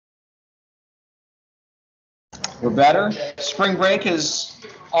We're better. Spring break is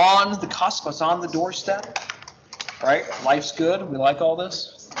on the cusp. It's on the doorstep. Right? Life's good. We like all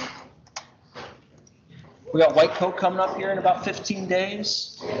this. We got white coat coming up here in about 15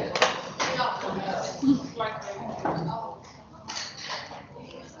 days.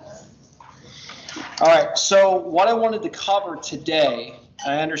 All right, so what I wanted to cover today,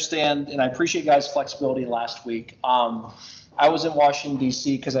 I understand, and I appreciate you guys' flexibility last week. I was in Washington,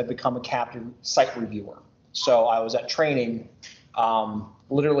 D.C. because I've become a captive site reviewer. So I was at training,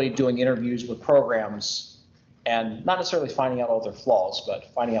 literally doing interviews with programs and not necessarily finding out all their flaws,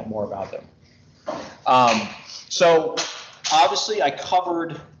 but finding out more about them. So obviously I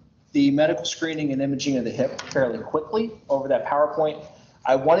covered the medical screening and imaging of the hip fairly quickly over that PowerPoint.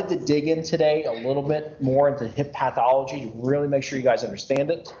 I wanted to dig in today a little bit more into hip pathology to really make sure you guys understand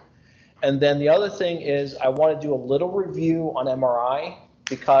it. And then the other thing is I want to do a little review on MRI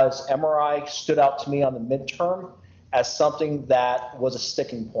because MRI stood out to me on the midterm as something that was a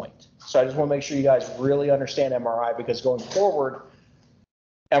sticking point. So I just want to make sure you guys really understand MRI because going forward,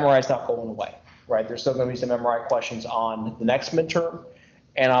 MRI is not going away, right? There's still going to be some MRI questions on the next midterm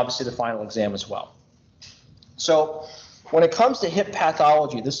and obviously the final exam as well. So when it comes to hip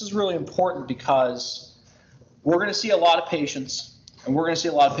pathology, this is really important because we're going to see a lot of patients and we're going to see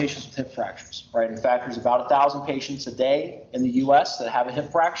a lot of patients with hip fractures, right? In fact, there's about 1,000 patients a day in the US that have a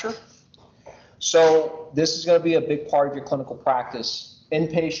hip fracture. So this is going to be a big part of your clinical practice,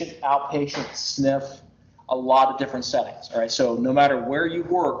 inpatient, outpatient, SNF, a lot of different settings, all right? So no matter where you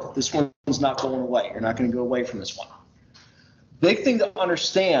work, this one's not going away. You're not going to go away from this one. Big thing to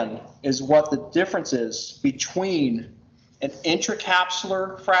understand is what the difference is between an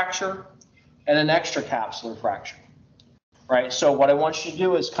intracapsular fracture and an extracapsular fracture, right? So what I want you to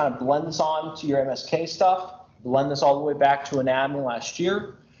do is kind of blend this on to your MSK stuff, blend this all the way back to anatomy last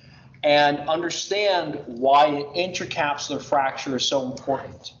year, and understand why an intracapsular fracture is so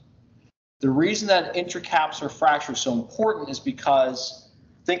important. The reason that an intracapsular fracture is so important is because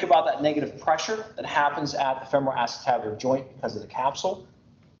think about that negative pressure that happens at the femoral acetabular joint because of the capsule,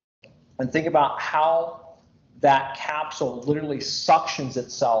 and think about how that capsule literally suctions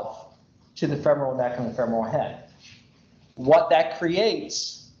itself to the femoral neck and the femoral head. What that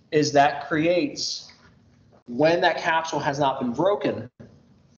creates is when that capsule has not been broken,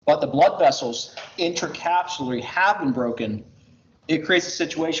 but the blood vessels intracapsularly have been broken, it creates a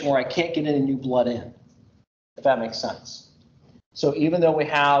situation where I can't get any new blood in, if that makes sense. So even though we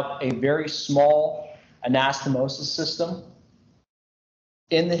have a very small anastomosis system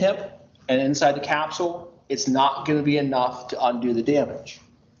in the hip and inside the capsule, it's not going to be enough to undo the damage.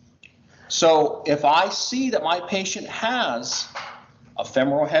 So if I see that my patient has a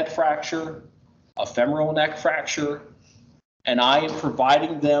femoral head fracture, a femoral neck fracture, and I am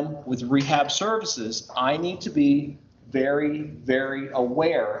providing them with rehab services, I need to be very, very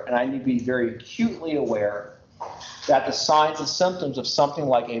aware, and I need to be very acutely aware that the signs and symptoms of something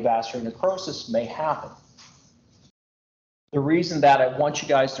like avascular necrosis may happen. The reason that I want you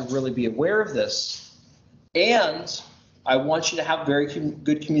guys to really be aware of this, and I want you to have very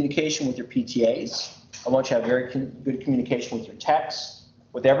good communication with your PTAs. I want you to have very good communication with your techs,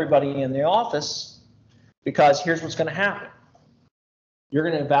 with everybody in the office, because here's what's going to happen. You're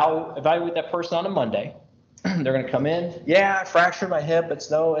going to evaluate that person on a Monday. They're going to come in. Yeah, I fractured my hip.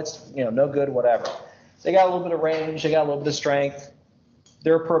 It's no good, whatever. They got a little bit of range. They got a little bit of strength.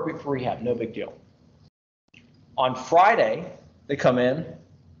 They're appropriate for rehab. No big deal. On Friday, they come in.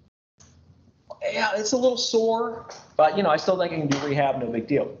 Yeah, it's a little sore, but I still think I can do rehab. No big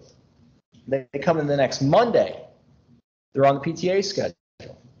deal. They come in the next Monday. They're on the PTA schedule.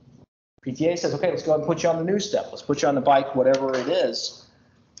 PTA says, okay, let's go ahead and put you on the new step. Let's put you on the bike, whatever it is.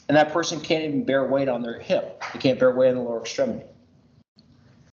 And that person can't even bear weight on their hip. They can't bear weight on the lower extremity.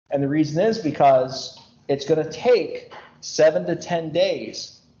 And the reason is because it's going to take 7 to 10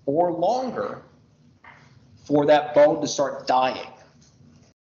 days or longer for that bone to start dying.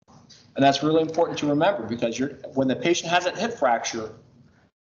 And that's really important to remember because when the patient has that hip fracture,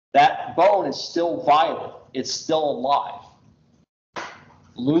 that bone is still viable. It's still alive.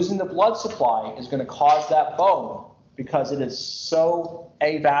 Losing the blood supply is going to cause that bone, because it is so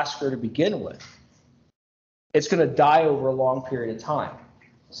avascular to begin with, it's going to die over a long period of time,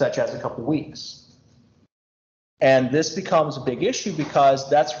 such as a couple weeks. And this becomes a big issue because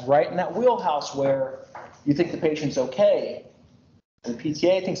that's right in that wheelhouse where you think the patient's okay, and the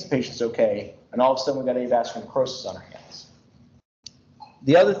PTA thinks the patient's okay, and all of a sudden we've got avascular necrosis on our hands.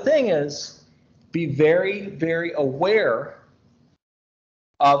 The other thing is be very, very aware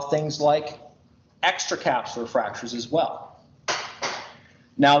of things like extracapsular fractures as well.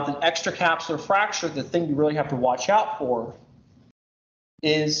 Now, with an extracapsular fracture, the thing you really have to watch out for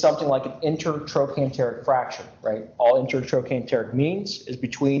is something like an intertrochanteric fracture, right? All intertrochanteric means is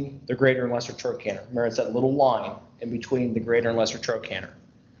between the greater and lesser trochanter. Remember, it's that little line in between the greater and lesser trochanter.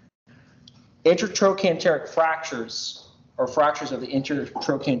 Intertrochanteric fractures or fractures of the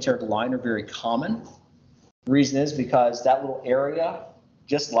intertrochanteric line are very common. The reason is because that little area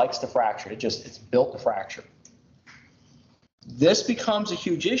just likes to fracture. It's built to fracture. This becomes a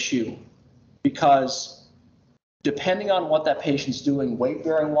huge issue because depending on what that patient's doing weight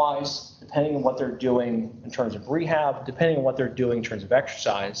bearing wise, depending on what they're doing in terms of rehab, depending on what they're doing in terms of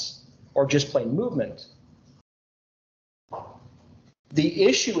exercise or just plain movement, the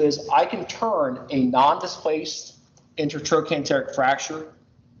issue is I can turn a non-displaced intertrochanteric fracture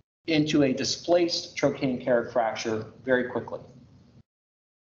into a displaced trochanteric fracture very quickly.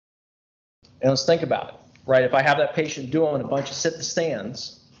 And let's think about it, right? If I have that patient doing a bunch of sit to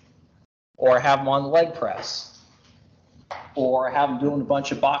stands, or I have them on the leg press, or I have them doing a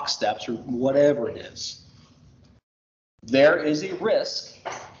bunch of box steps or whatever it is, there is a risk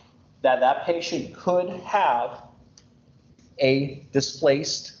that that patient could have a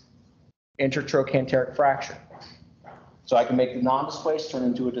displaced intertrochanteric fracture. So I can make the non-displaced turn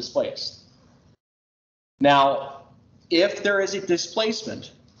into a displaced. Now, if there is a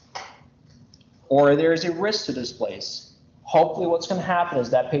displacement or there is a risk to displace, hopefully what's going to happen is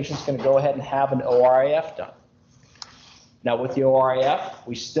that patient's going to go ahead and have an ORIF done. Now with the ORIF,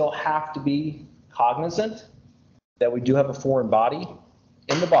 we still have to be cognizant that we do have a foreign body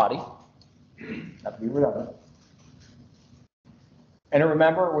in the body. Have to be redundant. And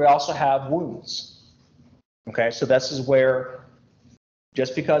remember, we also have wounds. Okay, so this is where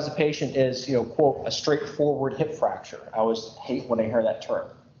just because the patient is, quote, a straightforward hip fracture, I always hate when I hear that term.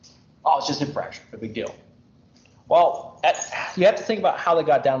 Oh, it's just hip fracture, no big deal. Well, you have to think about how they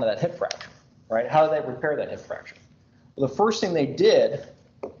got down to that hip fracture, right? How did they repair that hip fracture? Well, the first thing they did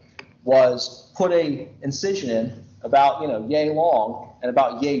was put a incision in about, yay long and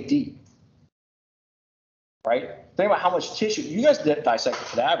about yay deep, right? Think about how much tissue. You guys did dissect the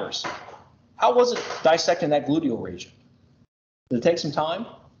cadavers. How was it dissecting that gluteal region? Did it take some time?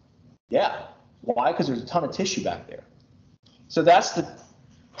 Yeah. Why? Because there's a ton of tissue back there. So that's the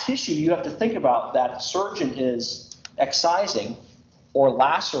tissue you have to think about that the surgeon is excising or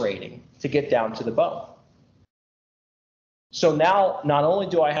lacerating to get down to the bone. So now, not only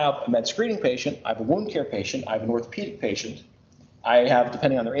do I have a med screening patient, I have a wound care patient, I have an orthopedic patient, I have,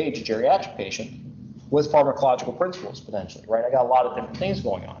 depending on their age, a geriatric patient with pharmacological principles potentially, right? I got a lot of different things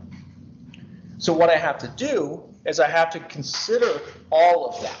going on. So what I have to do is I have to consider all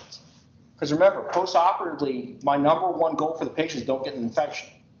of that. Because remember, post-operatively, my number one goal for the patient is don't get an infection.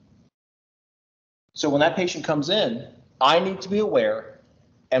 So when that patient comes in, I need to be aware,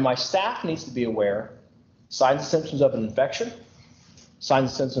 and my staff needs to be aware, signs and symptoms of an infection, signs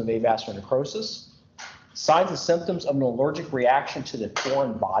and symptoms of avascular necrosis, signs and symptoms of an allergic reaction to the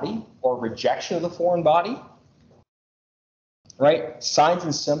foreign body or rejection of the foreign body, right? Signs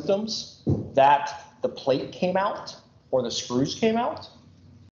and symptoms that the plate came out or the screws came out.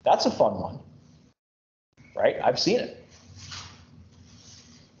 That's a fun one, right? I've seen it.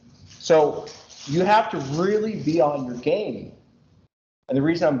 So you have to really be on your game. And the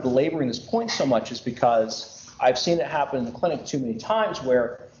reason I'm belaboring this point so much is because I've seen it happen in the clinic too many times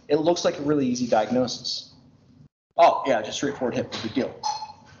where it looks like a really easy diagnosis. Oh, yeah, just straightforward hip, no big deal.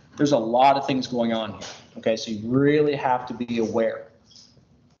 There's a lot of things going on here. Okay, so you really have to be aware.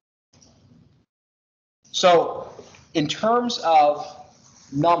 So in terms of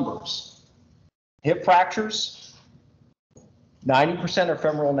numbers, hip fractures, 90% are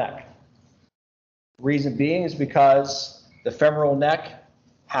femoral neck. Reason being is because the femoral neck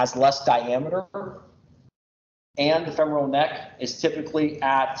has less diameter, and the femoral neck is typically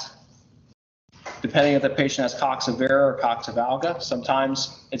at, depending if the patient has coxa vara or coxa valga,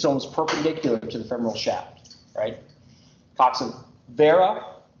 sometimes it's almost perpendicular to the femoral shaft, right? Coxa vara,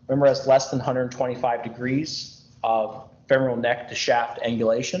 remember, has less than 125 degrees of femoral neck to shaft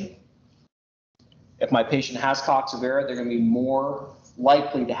angulation. If my patient has coxa vara, they're going to be more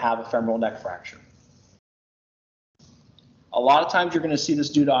likely to have a femoral neck fracture. A lot of times you're going to see this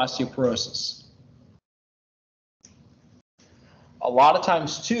due to osteoporosis. A lot of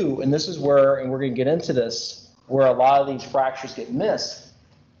times too, and this is where, and we're going to get into this, where a lot of these fractures get missed.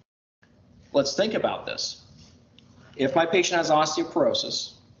 Let's think about this. If my patient has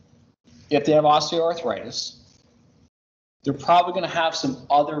osteoporosis, if they have osteoarthritis, they're probably going to have some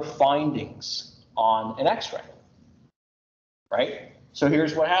other findings on an x-ray, right? So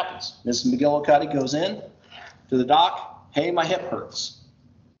here's what happens. Mrs. McGillicuddy goes in to the doc. Hey, my hip hurts.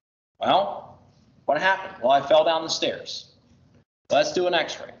 Well, what happened? Well, I fell down the stairs. Let's do an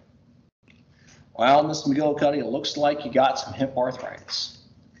x-ray. Well, Mr. McGillicuddy, it looks like you got some hip arthritis.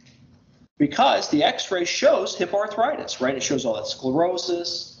 Because the x-ray shows hip arthritis, right? It shows all that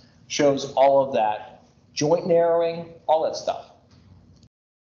sclerosis, shows all of that joint narrowing, all that stuff.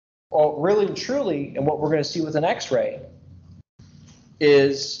 Well, really and truly, and what we're going to see with an x-ray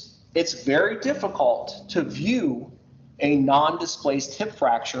is it's very difficult to view a non-displaced hip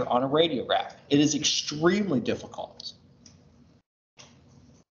fracture on a radiograph. It is extremely difficult.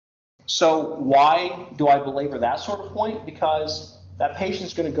 So why do I belabor that sort of point? Because that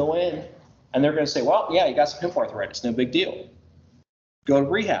patient's going to go in and they're going to say, well, yeah, you got some hip arthritis, no big deal. Go to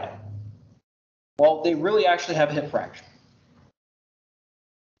rehab. Well, they really actually have a hip fracture.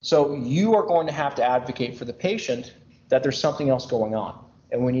 So you are going to have to advocate for the patient that there's something else going on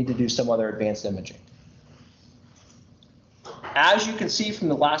and we need to do some other advanced imaging. As you can see from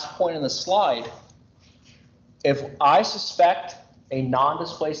the last point in the slide, if I suspect a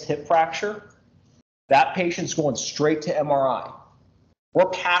non-displaced hip fracture, that patient's going straight to MRI. We're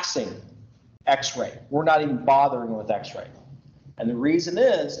passing X-ray. We're not even bothering with X-ray. And the reason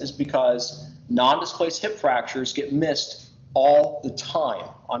is because non-displaced hip fractures get missed all the time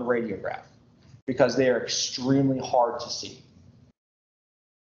on radiograph because they are extremely hard to see.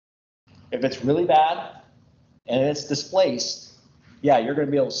 If it's really bad and it's displaced, yeah, you're going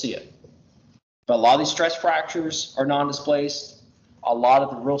to be able to see it. But a lot of these stress fractures are non-displaced. A lot of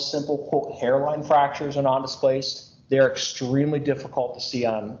the real simple, quote, hairline fractures are non-displaced. They're extremely difficult to see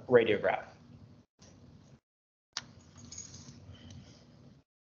on radiograph.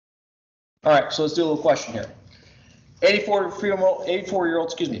 All right, so let's do a little question here.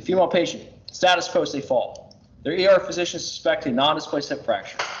 84-year-old, female patient, status post a fall. Their ER physician suspects a non-displaced hip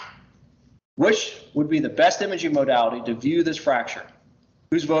fracture. Which would be the best imaging modality to view this fracture?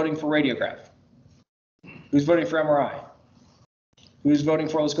 Who's voting for radiograph? Who's voting for MRI? Who's voting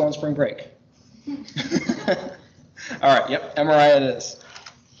for let's go on spring break? All right, yep, MRI it is.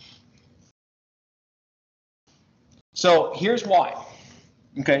 So here's why.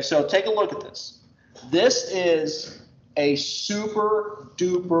 Okay, so take a look at this. This is a super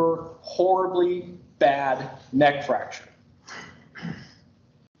duper horribly bad neck fracture.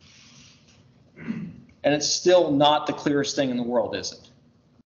 And it's still not the clearest thing in the world, is it?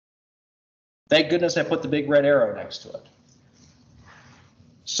 Thank goodness I put the big red arrow next to it.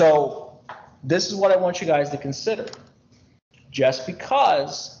 So this is what I want you guys to consider. Just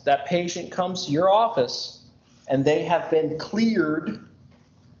because that patient comes to your office and they have been cleared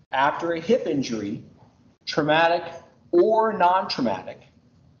after a hip injury, traumatic or non-traumatic,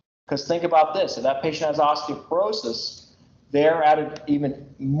 because think about this, if that patient has osteoporosis, they're at an even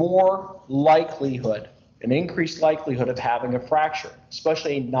more likelihood, an increased likelihood of having a fracture,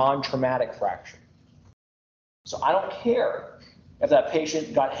 especially a non-traumatic fracture. So I don't care if that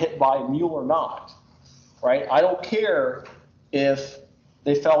patient got hit by a mule or not, right? I don't care if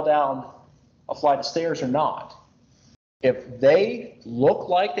they fell down a flight of stairs or not. If they look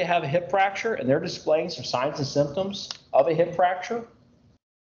like they have a hip fracture and they're displaying some signs and symptoms of a hip fracture,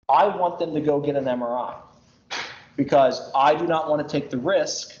 I want them to go get an MRI because I do not want to take the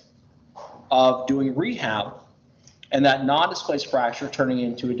risk of doing rehab and that non-displaced fracture turning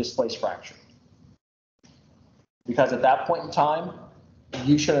into a displaced fracture. Because at that point in time,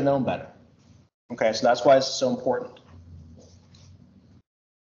 you should have known better. Okay, so that's why this is so important.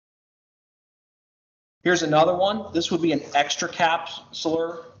 Here's another one. This would be an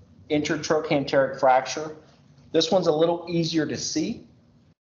extracapsular intertrochanteric fracture. This one's a little easier to see.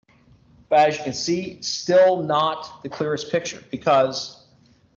 But as you can see, still not the clearest picture because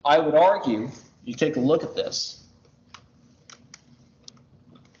I would argue, you take a look at this.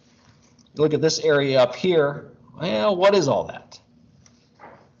 Look at this area up here. Well, what is all that?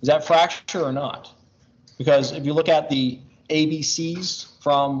 Is that fracture or not? Because if you look at the ABCs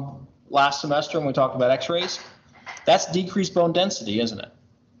from last semester when we talked about x-rays, that's decreased bone density, isn't it?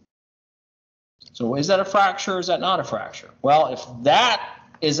 So is that a fracture or is that not a fracture? Well, if that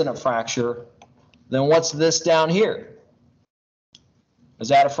isn't a fracture, then what's this down here? Is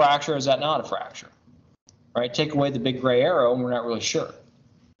that a fracture or is that not a fracture? Right? Take away the big gray arrow and we're not really sure.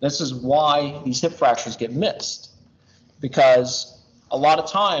 This is why these hip fractures get missed, because a lot of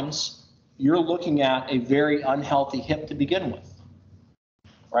times you're looking at a very unhealthy hip to begin with.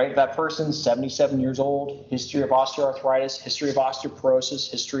 Right? That person's 77 years old, history of osteoarthritis, history of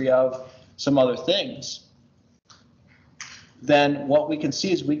osteoporosis, history of some other things. Then what we can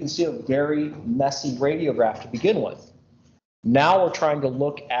see is we can see a very messy radiograph to begin with. Now we're trying to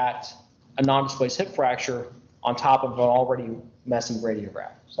look at a non-displaced hip fracture on top of an already messy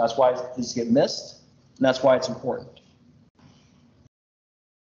radiograph. So that's why these get missed, and that's why it's important.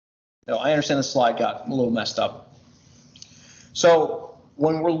 Now, I understand this slide got a little messed up. So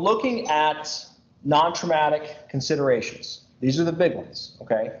when we're looking at non-traumatic considerations, these are the big ones,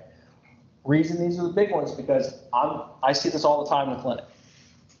 okay? Reason these are the big ones because I see this all the time in the clinic.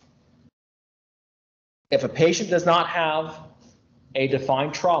 If a patient does not have a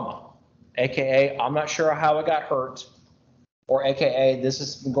defined trauma, AKA, I'm not sure how it got hurt, or AKA, this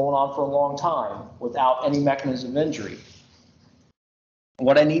has been going on for a long time without any mechanism of injury,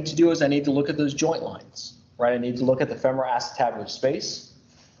 what I need to do is I need to look at those joint lines, right? I need to look at the femoral acetabular space.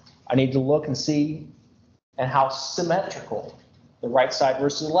 I need to look and see and how symmetrical the right side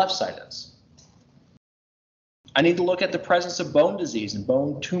versus the left side is. I need to look at the presence of bone disease and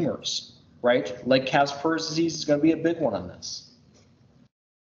bone tumors, right? Like Kaspers disease is going to be a big one on this.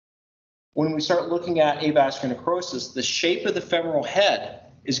 When we start looking at avascular necrosis, the shape of the femoral head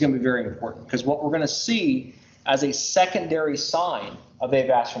is going to be very important because what we're going to see as a secondary sign of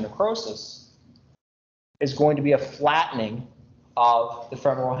avascular necrosis is going to be a flattening of the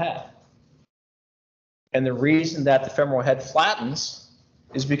femoral head. And the reason that the femoral head flattens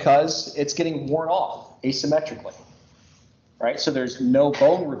is because it's getting worn off asymmetrically, right? So there's no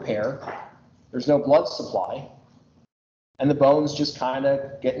bone repair, there's no blood supply, and the bone's just kind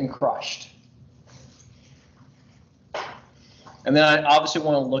of getting crushed. And then I obviously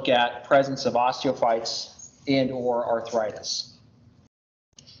want to look at presence of osteophytes and or arthritis.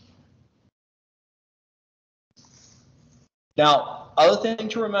 Now, other thing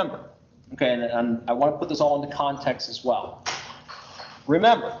to remember, okay, and I want to put this all into context as well.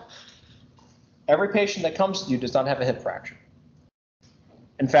 Remember, every patient that comes to you does not have a hip fracture.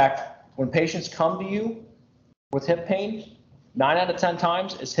 In fact, when patients come to you with hip pain, 9 out of 10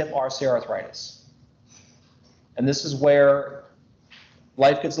 times it's hip osteoarthritis. And this is where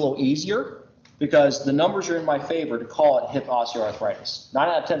life gets a little easier because the numbers are in my favor to call it hip osteoarthritis. 9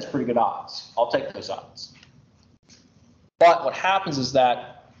 out of 10 is pretty good odds. I'll take those odds. But what happens is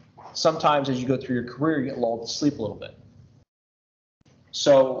that sometimes as you go through your career, you get lulled to sleep a little bit.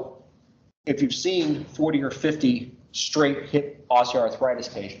 So if you've seen 40 or 50 straight hip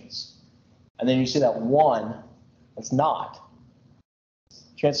osteoarthritis patients, and then you see that one that's not,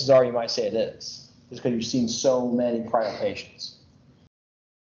 chances are you might say it is, just because you've seen so many prior patients.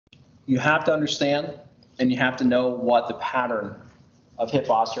 You have to understand and you have to know what the pattern of hip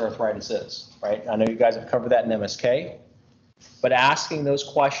osteoarthritis is, right? I know you guys have covered that in MSK, but asking those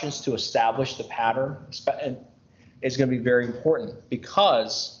questions to establish the pattern is going to be very important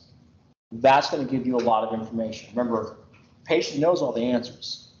because that's going to give you a lot of information. Remember, patient knows all the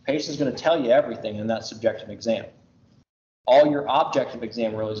answers. Patient is going to tell you everything in that subjective exam. All your objective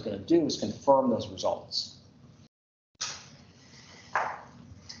exam really is going to do is confirm those results.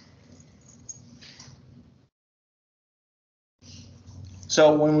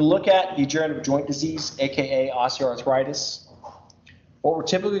 So when we look at degenerative joint disease, aka osteoarthritis, what we're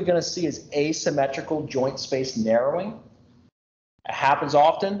typically going to see is asymmetrical joint space narrowing. It happens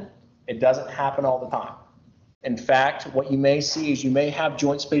often. It doesn't happen all the time. In fact, what you may see is you may have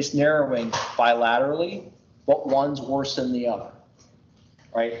joint space narrowing bilaterally, but one's worse than the other,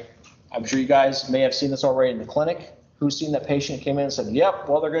 right? I'm sure you guys may have seen this already in the clinic. Who's seen that patient came in and said, yep,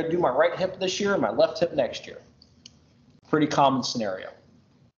 well, they're going to do my right hip this year and my left hip next year. Pretty common scenario.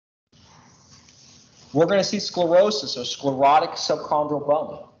 We're going to see sclerosis or sclerotic subchondral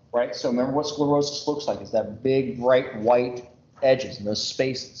bone, right? So remember what sclerosis looks like. It's that big, bright white edges and those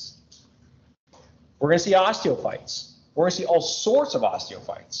spaces. We're going to see osteophytes. We're going to see all sorts of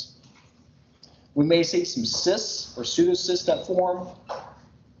osteophytes. We may see some cysts or pseudocysts that form.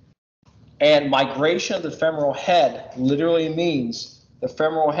 And migration of the femoral head literally means the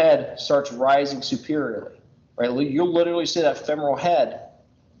femoral head starts rising superiorly, right? You'll literally see that femoral head.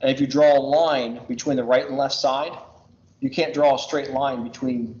 And if you draw a line between the right and left side, you can't draw a straight line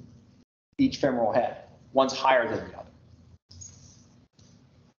between each femoral head. One's higher than the other.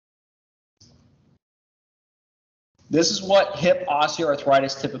 This is what hip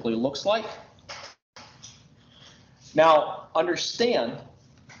osteoarthritis typically looks like. Now, understand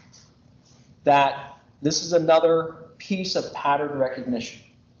that this is another piece of pattern recognition.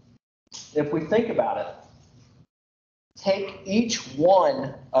 If we think about it, take each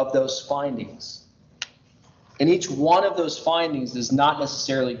one of those findings, and each one of those findings does not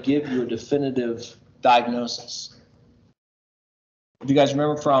necessarily give you a definitive diagnosis. If you guys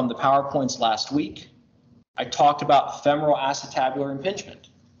remember from the PowerPoints last week, I talked about femoral acetabular impingement.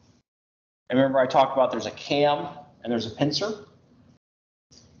 And remember I talked about there's a cam and there's a pincer.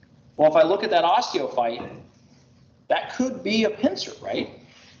 Well, if I look at that osteophyte That could be a pincer, right?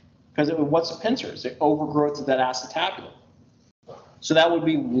 Because what's a pincer? It's the overgrowth of that acetabulum. So that would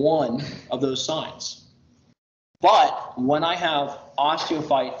be one of those signs. But when I have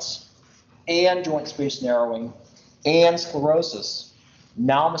osteophytes and joint space narrowing and sclerosis,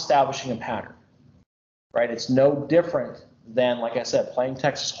 now I'm establishing a pattern, right? It's no different than, like I said, playing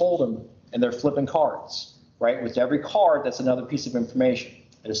Texas Hold'em and they're flipping cards, right? With every card, that's another piece of information.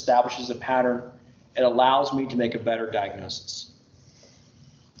 It establishes a pattern. It allows me to make a better diagnosis.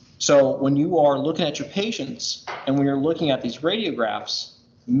 So when you are looking at your patients and when you're looking at these radiographs,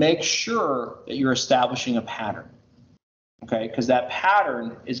 make sure that you're establishing a pattern, okay? Because that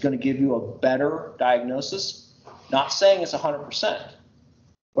pattern is going to give you a better diagnosis. Not saying it's 100%,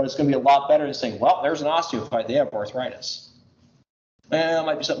 but it's going to be a lot better than saying, well, there's an osteophyte, they have arthritis. Well, it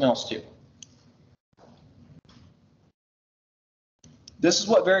might be something else too. This is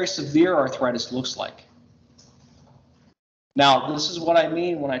what very severe arthritis looks like. Now, this is what I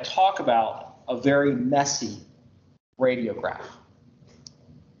mean when I talk about a very messy radiograph.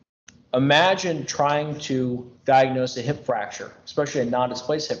 Imagine trying to diagnose a hip fracture, especially a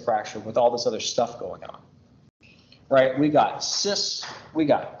non-displaced hip fracture with all this other stuff going on. Right, we got cysts, we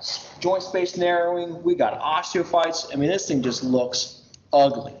got joint space narrowing, we got osteophytes. I mean, this thing just looks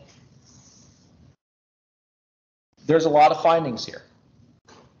ugly. There's a lot of findings here.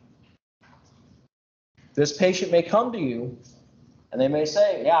 This patient may come to you and they may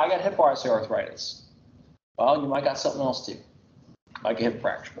say, yeah, I got hip osteoarthritis. Well, you might got something else too, like a hip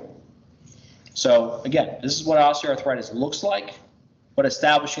fracture. So again, this is what osteoarthritis looks like, but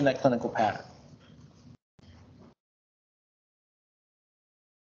establishing that clinical pattern.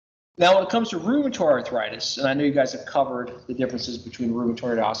 Now, when it comes to rheumatoid arthritis, and I know you guys have covered the differences between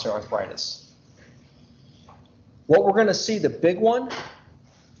rheumatoid and osteoarthritis. What we're going to see, the big one,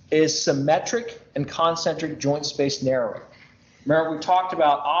 is symmetric and concentric joint space narrowing. Remember, we talked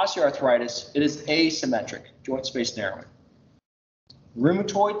about osteoarthritis, it is asymmetric joint space narrowing.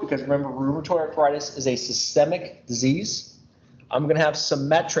 Rheumatoid, because remember, rheumatoid arthritis is a systemic disease. I'm going to have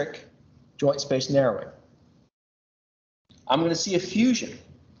symmetric joint space narrowing. I'm going to see a fusion.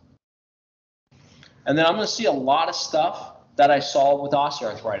 And then I'm going to see a lot of stuff that I saw with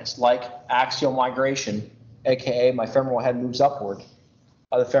osteoarthritis, like axial migration, aka my femoral head moves upward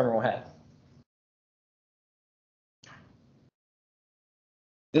of the femoral head.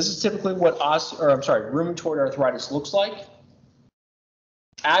 This is typically what rheumatoid arthritis looks like.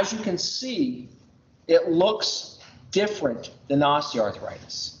 As you can see, it looks different than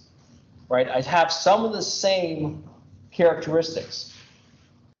osteoarthritis, right? I have some of the same characteristics.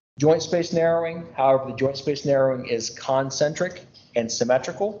 Joint space narrowing, however, the joint space narrowing is concentric and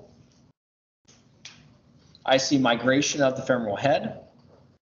symmetrical. I see migration of the femoral head.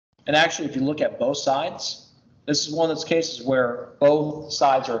 And actually, if you look at both sides, this is one of those cases where both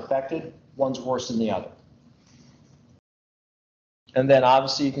sides are affected. One's worse than the other. And then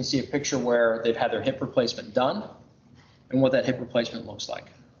obviously you can see a picture where they've had their hip replacement done and what that hip replacement looks like.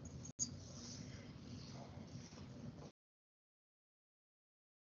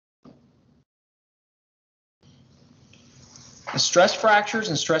 The stress fractures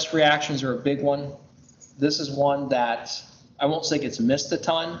and stress reactions are a big one. This is one that I won't say gets missed a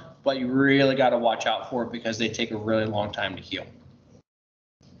ton, but you really got to watch out for it because they take a really long time to heal.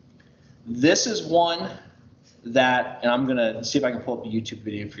 This is one that, and I'm going to see if I can pull up a YouTube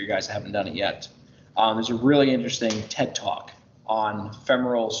video for you guys that haven't done it yet. There's a really interesting TED Talk on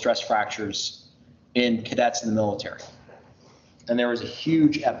femoral stress fractures in cadets in the military. And there was a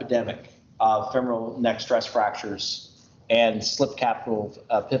huge epidemic of femoral neck stress fractures and slip capital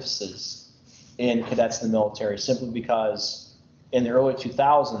epiphyses in cadets in the military, simply because in the early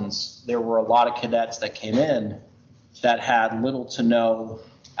 2000s, there were a lot of cadets that came in that had little to no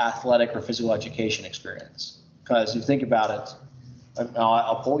athletic or physical education experience. Because you think about it,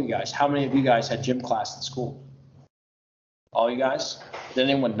 I'll poll you guys, how many of you guys had gym class in school? All you guys? Did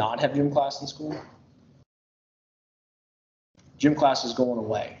anyone not have gym class in school? Gym class is going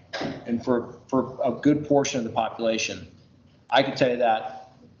away. And for a good portion of the population, I can tell you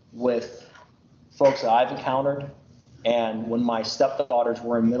that with folks that I've encountered, and when my stepdaughters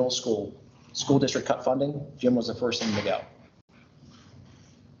were in middle school district cut funding, gym was the first thing to go.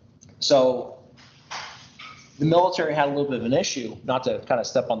 So the military had a little bit of an issue, not to kind of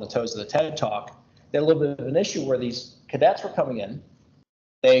step on the toes of the TED Talk, they had a little bit of an issue where these cadets were coming in,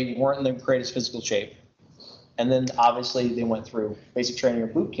 they weren't in the greatest physical shape, and then obviously they went through basic training or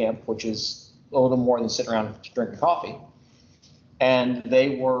boot camp, which is a little more than sitting around drinking coffee, and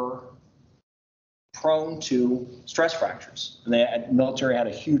they were prone to stress fractures, and the military had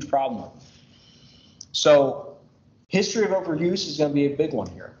a huge problem with it. So History of overuse is going to be a big one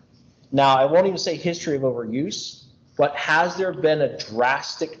here. Now, I won't even say history of overuse, but has there been a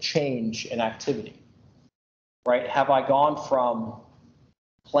drastic change in activity? Right? Have I gone from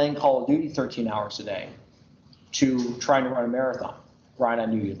playing Call of Duty 13 hours a day to trying to run a marathon? Ryan, I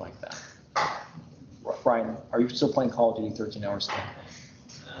knew you'd like that. Ryan, are you still playing Call of Duty 13 hours a day?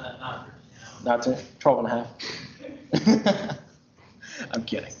 Not 12 and a half? I'm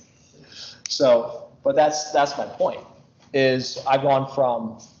kidding. So, but that's my point, is I've gone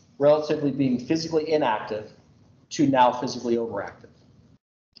from relatively being physically inactive to now physically overactive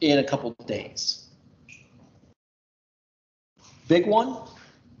in a couple of days. Big one,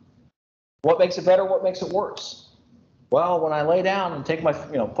 what makes it better, what makes it worse? Well, when I lay down and take my,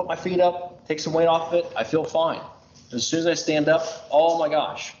 put my feet up, take some weight off of it, I feel fine. As soon as I stand up, oh my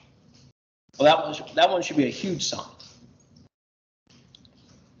gosh. Well, that one should be a huge sign.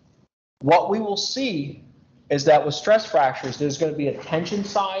 What we will see is that with stress fractures, there's going to be a tension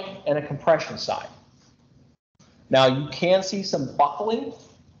side and a compression side. Now, you can see some buckling.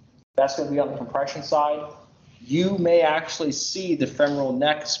 That's going to be on the compression side. You may actually see the femoral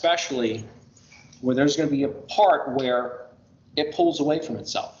neck, especially, where there's going to be a part where it pulls away from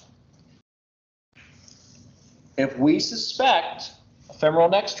itself. If we suspect a femoral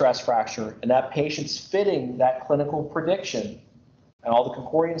neck stress fracture and that patient's fitting that clinical prediction and all the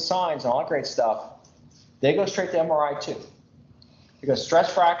concordant signs and all that great stuff, they go straight to MRI too. Because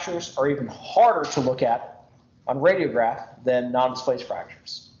stress fractures are even harder to look at on radiograph than non-displaced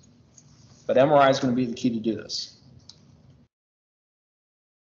fractures. But MRI is going to be the key to do this.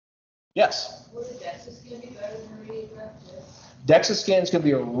 Yes? Would a DEXA scan be better than a radiograph? DEXA scan is going to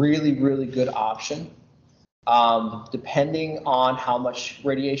be a really, really good option, depending on how much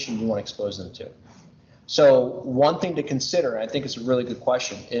radiation you want to expose them to. So one thing to consider, and I think it's a really good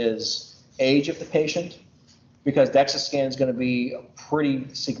question, is age of the patient, because DEXA scan is going to be a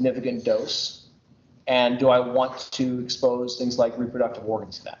pretty significant dose. And do I want to expose things like reproductive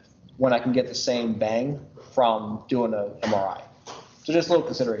organs to that when I can get the same bang from doing an MRI? So just little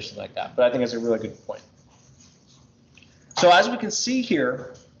considerations like that, but I think it's a really good point. So as we can see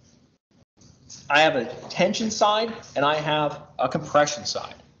here, I have a tension side and I have a compression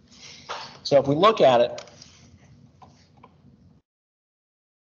side. So if we look at it,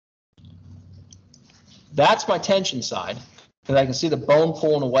 that's my tension side, because I can see the bone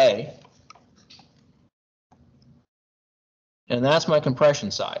pulling away. And that's my compression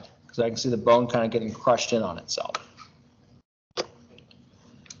side, because I can see the bone kind of getting crushed in on itself.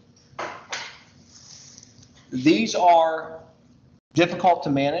 These are difficult to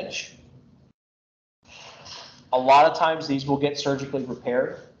manage. A lot of times these will get surgically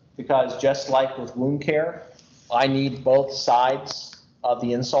repaired, because just like with wound care, I need both sides of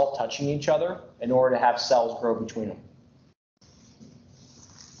the insult touching each other in order to have cells grow between them.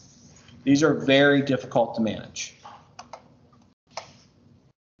 These are very difficult to manage.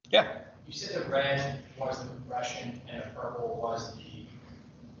 Yeah? You said the red was the compression and the purple was the,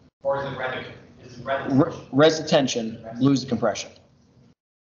 or is the red the Red's the tension, blue's the compression.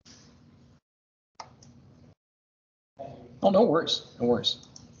 Oh, no worries, no worries.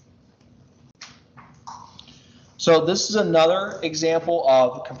 So this is another example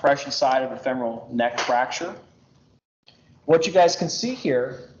of compression side of a femoral neck fracture. What you guys can see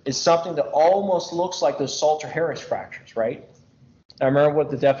here is something that almost looks like those Salter-Harris fractures, right? Now remember what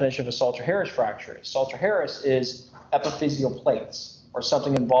the definition of a Salter-Harris fracture is. Salter-Harris is epiphyseal plates, or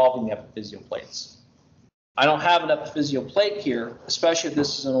something involving the epiphyseal plates. I don't have an epiphyseal plate here, especially if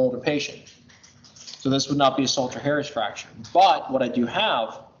this is an older patient. So this would not be a Salter-Harris fracture. But what I do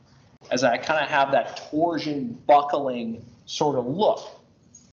have is I kind of have that torsion, buckling sort of look,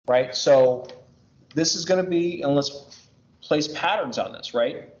 right? So this is going to be, and let's place patterns on this,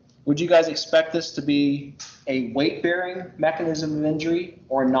 right? Would you guys expect this to be a weight-bearing mechanism of injury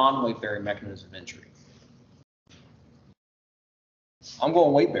or a non-weight-bearing mechanism of injury? I'm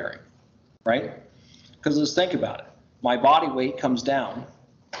going weight-bearing, right? Because let's think about it. My body weight comes down.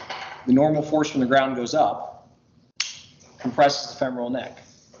 The normal force from the ground goes up, compresses the femoral neck.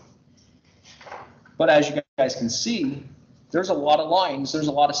 But as you guys can see, there's a lot of lines, there's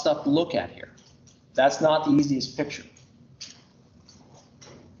a lot of stuff to look at here. That's not the easiest picture.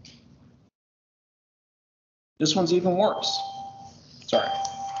 This one's even worse. Sorry,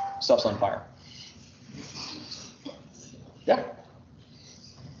 stuff's on fire. Yeah.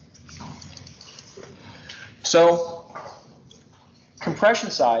 So,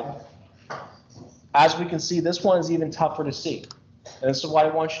 compression side, as we can see, this one is even tougher to see. And this is what I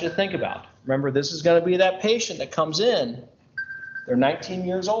want you to think about. Remember, this is going to be that patient that comes in, they're 19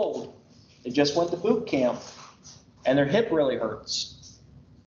 years old, they just went to boot camp, and their hip really hurts,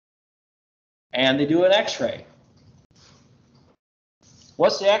 and they do an x-ray.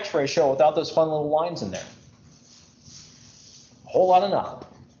 What's the x-ray show without those fun little lines in there? A whole lot of nothing.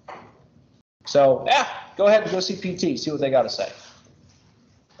 So, go ahead and go see PT, see what they got to say.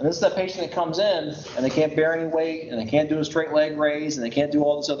 And this is that patient that comes in and they can't bear any weight and they can't do a straight leg raise and they can't do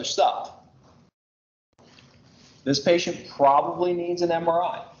all this other stuff. This patient probably needs an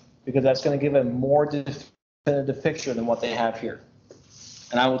MRI because that's going to give a more definitive picture than what they have here.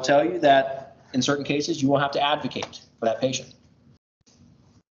 And I will tell you that in certain cases, you will have to advocate for that patient.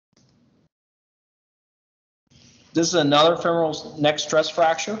 This is another femoral neck stress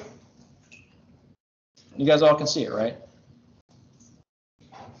fracture. You guys all can see it, right?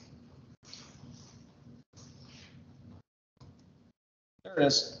 There it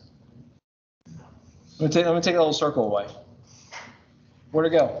is. Let me take a little circle away. Where'd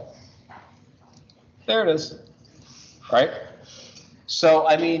it go? There it is. Right? So,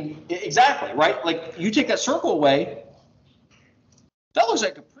 I mean, exactly, right? Like, you take that circle away, that looks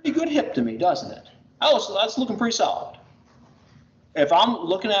like a pretty good hip to me, doesn't it? That's looking pretty solid. If I'm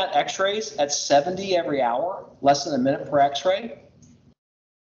looking at x-rays at 70 every hour, less than a minute per x-ray,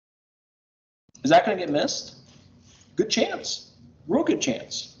 is that going to get missed? Good chance. Real good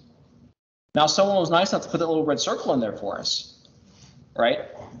chance. Now, someone was nice enough to put that little red circle in there for us, right?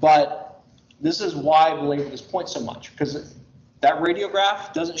 But this is why I belabor this point so much, because that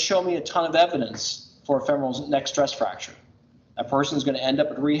radiograph doesn't show me a ton of evidence for a femoral neck stress fracture. That person's going to end up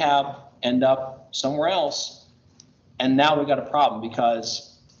at rehab, end up somewhere else, and now we got a problem,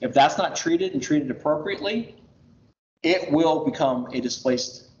 because if that's not treated and treated appropriately, it will become a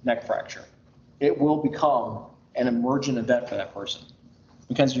displaced neck fracture. It will become an emergent event for that person.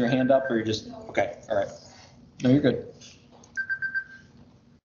 Mackenzie, your hand up, or you're just, okay, all right. No, you're good.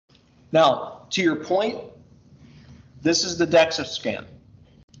 Now, to your point, this is the DEXA scan.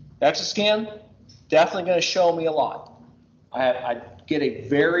 DEXA scan, definitely going to show me a lot. I get a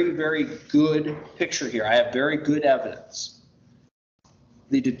very, very good picture here. I have very good evidence.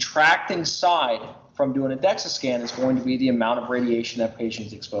 The detracting side from doing a DEXA scan is going to be the amount of radiation that patient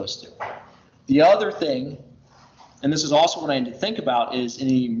is exposed to. The other thing, and this is also what I need to think about, is in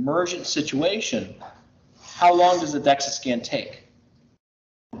an emergent situation, how long does the DEXA scan take?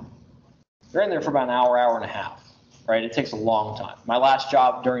 They're in there for about an hour, hour and a half, right? It takes a long time. My last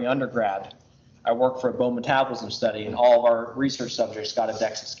job during undergrad, I worked for a bone metabolism study, and all of our research subjects got a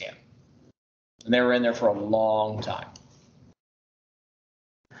DEXA scan. And they were in there for a long time.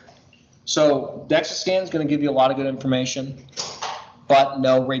 So DEXA scan is going to give you a lot of good information, but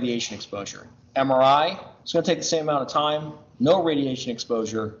no radiation exposure. MRI, it's going to take the same amount of time, no radiation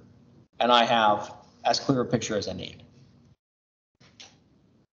exposure, and I have as clear a picture as I need.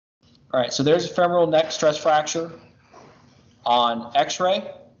 All right, so there's a femoral neck stress fracture on x-ray.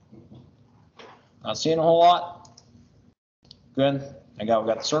 Not seeing a whole lot. Good. We got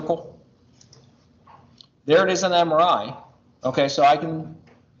the circle. There it is on MRI. Okay, so I can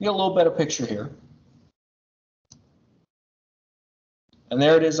get a little better picture here. And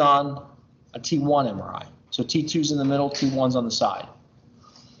there it is on a T1 MRI. So T2's in the middle, T1's on the side.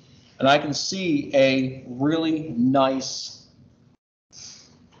 And I can see a really nice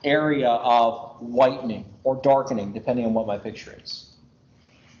area of whitening or darkening, depending on what my picture is.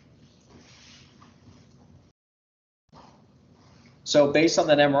 So based on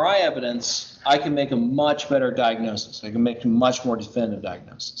that MRI evidence, I can make a much better diagnosis. I can make a much more definitive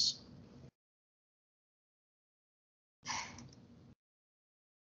diagnosis.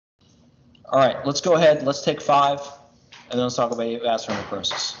 All right, let's go ahead. Let's take 5, and then let's talk about vascular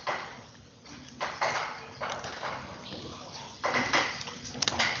necrosis.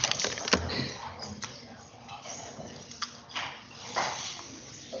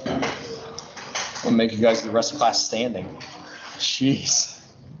 I'll make you guys the rest of class standing. Jeez.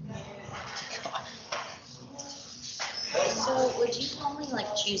 God. So would you only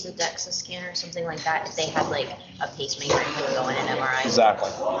like choose a DEXA scan or something like that if they had like a pacemaker and you would go in an MRI? Exactly.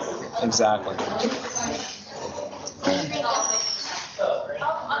 Exactly.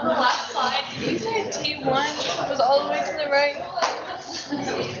 On the left side, did you say T1 was all the way to the right?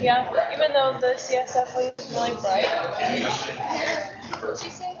 Yeah, even though the CSF was really bright. What did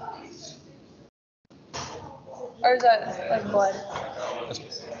you say? Or is that like blood?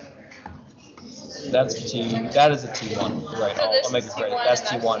 That is a T1. Right. So I'll make it correct. That's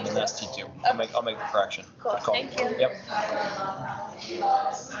T1 and that's T2. I'll make the correction. Cool. Thank you. Yep.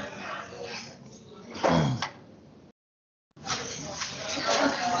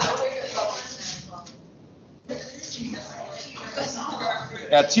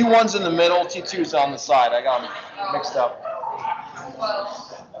 Yeah, T1's in the middle, T2's on the side. I got them mixed up.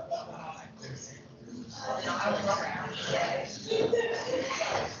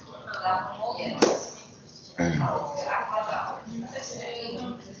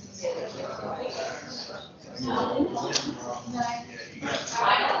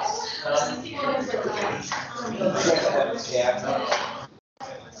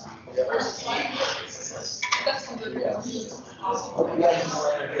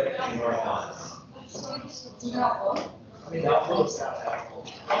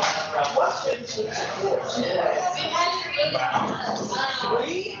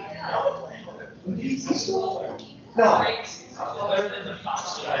 No. Other than the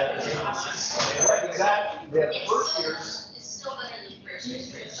foster. Exactly. The first years. It's still better than first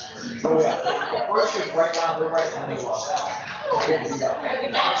year's. Oh, yeah. First years right now, they're right now.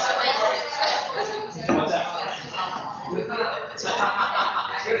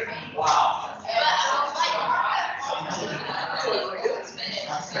 Wow.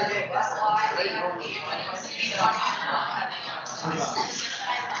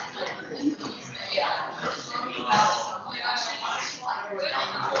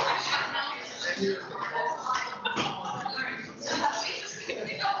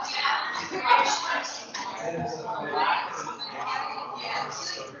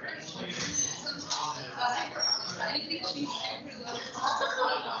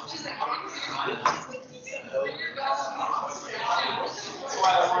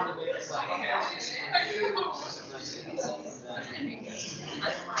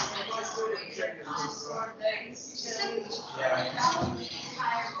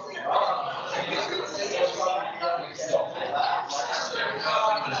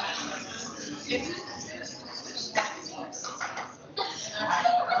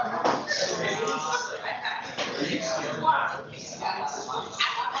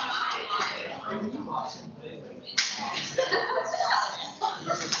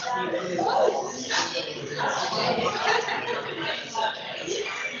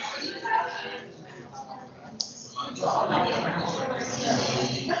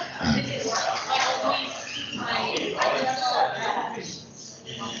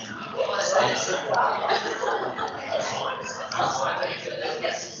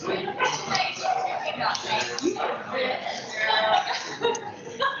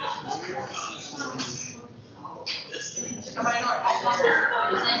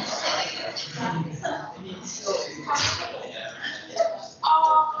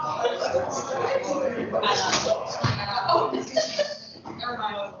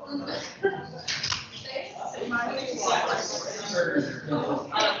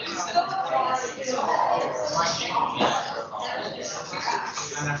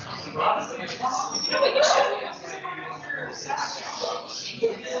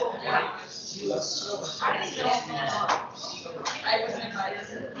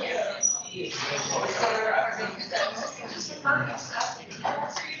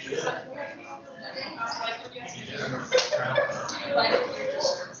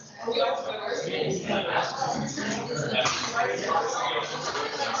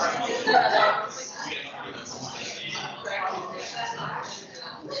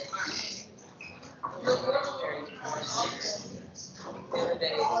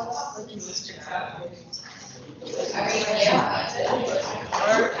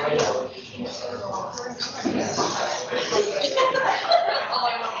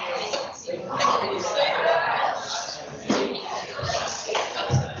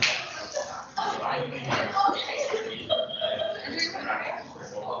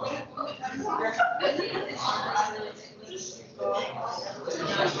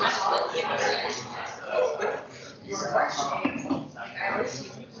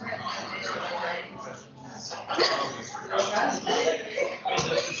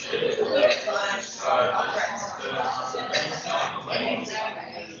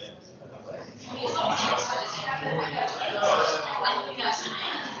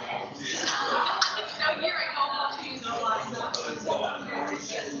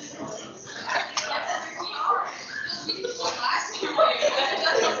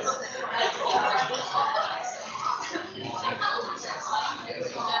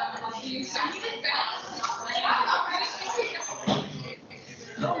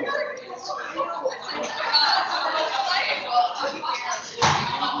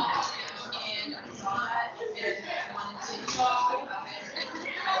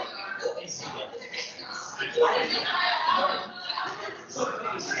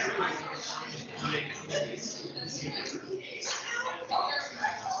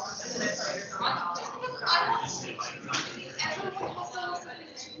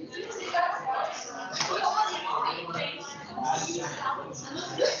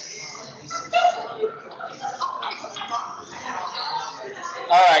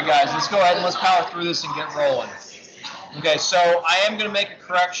 right, guys, let's go ahead and let's power through this and get rolling. Okay, so I am going to make a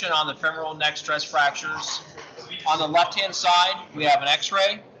correction on the femoral neck stress fractures. On the left-hand side, we have an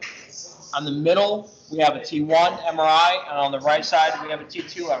X-ray. On the middle, we have a T1 MRI, and on the right side, we have a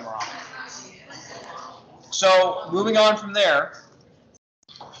T2 MRI. So moving on from there,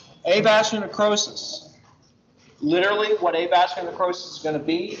 avascular necrosis. Literally, what avascular necrosis is going to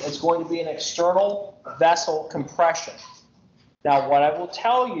be, it's going to be an external vessel compression. Now, what I will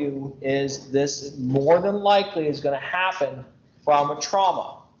tell you is this more than likely is going to happen from a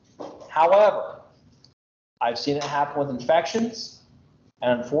trauma. However, I've seen it happen with infections,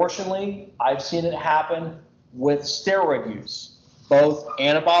 and unfortunately, I've seen it happen with steroid use, both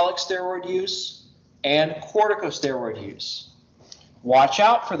anabolic steroid use and corticosteroid use. Watch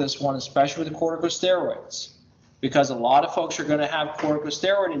out for this one, especially with the corticosteroids, because a lot of folks are going to have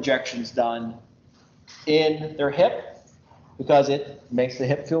corticosteroid injections done in their hip because it makes the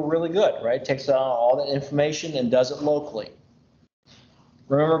hip feel really good, right? It takes out all the inflammation and does it locally.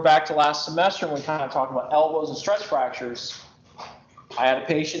 Remember back to last semester when we kind of talked about elbows and stress fractures, I had a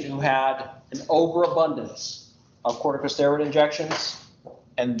patient who had an overabundance of corticosteroid injections,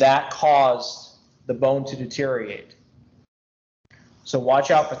 and that caused the bone to deteriorate. So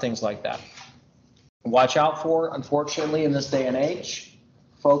watch out for things like that. Watch out for, unfortunately, in this day and age,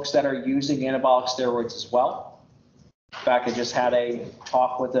 folks that are using anabolic steroids as well. In fact, I just had a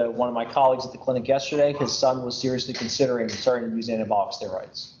talk with one of my colleagues at the clinic yesterday. His son was seriously considering starting to use anabolic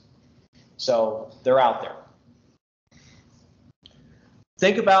steroids. So they're out there.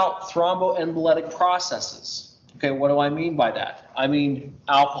 Think about thromboembolic processes. Okay, what do I mean by that? I mean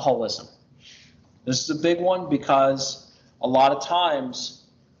alcoholism. This is a big one because a lot of times,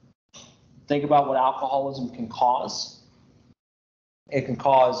 think about what alcoholism can cause. It can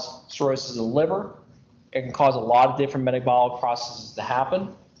cause cirrhosis of the liver. It can cause a lot of different metabolic processes to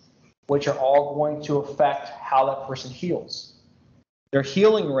happen, which are all going to affect how that person heals. Their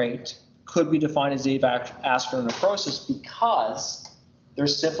healing rate could be defined as avascular necrosis because they're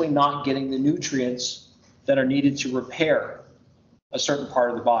simply not getting the nutrients that are needed to repair a certain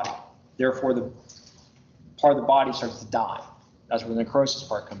part of the body. Therefore, the part of the body starts to die. That's where the necrosis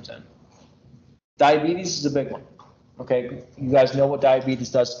part comes in. Diabetes is a big one. Okay, you guys know what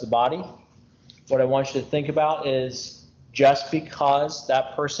diabetes does to the body. What I want you to think about is just because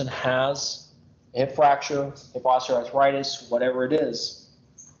that person has a hip fracture, hip osteoarthritis, whatever it is,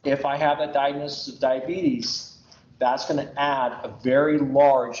 if I have that diagnosis of diabetes, that's going to add a very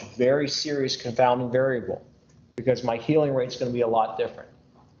large, very serious confounding variable because my healing rate is going to be a lot different.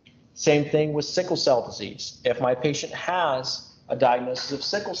 Same thing with sickle cell disease. If my patient has a diagnosis of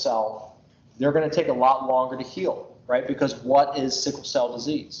sickle cell, they're going to take a lot longer to heal, right? Because what is sickle cell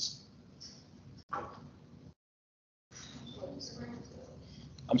disease?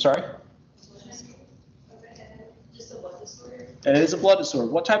 I'm sorry? Just a blood disorder? And it is a blood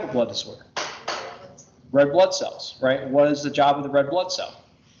disorder. What type of blood disorder? Red blood cells, right? What is the job of the red blood cell?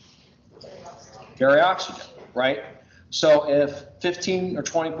 Carry oxygen, right? So if 15 or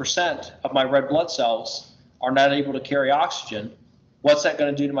 20% of my red blood cells are not able to carry oxygen, what's that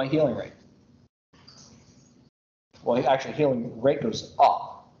going to do to my healing rate? Well, actually, healing rate goes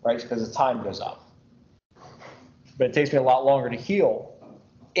up, right? Because the time goes up. But it takes me a lot longer to heal.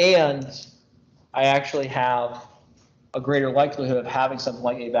 And I actually have a greater likelihood of having something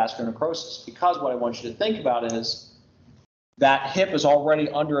like avascular necrosis because what I want you to think about is that hip is already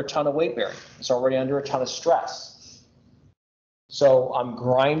under a ton of weight bearing. It's already under a ton of stress. So I'm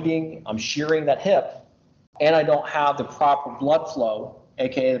grinding, I'm shearing that hip, and I don't have the proper blood flow,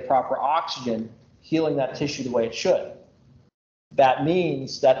 aka the proper oxygen, healing that tissue the way it should. That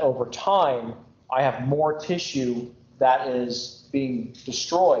means that over time, I have more tissue that is being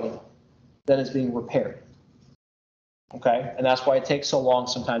destroyed than is being repaired. Okay, and that's why it takes so long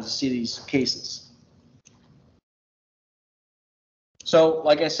sometimes to see these cases. So,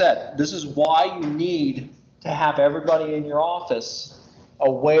 like I said, this is why you need to have everybody in your office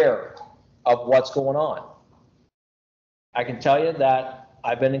aware of what's going on. I can tell you that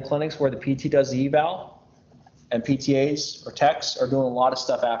I've been in clinics where the PT does the eval, and PTAs or techs are doing a lot of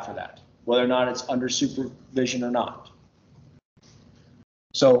stuff after that, whether or not it's under supervision or not.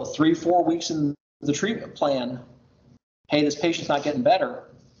 So 3-4 weeks in the treatment plan, hey, this patient's not getting better,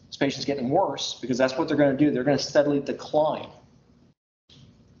 this patient's getting worse, because that's what they're going to do. They're going to steadily decline.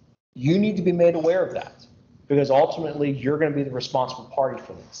 You need to be made aware of that, because ultimately you're going to be the responsible party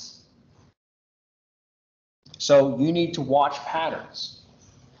for this. So you need to watch patterns.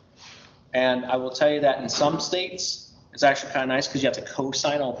 And I will tell you that in some states, it's actually kind of nice because you have to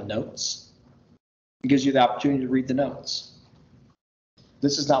co-sign all the notes. It gives you the opportunity to read the notes.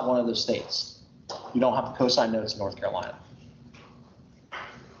 This is not one of those states. You don't have the cosine notes in North Carolina.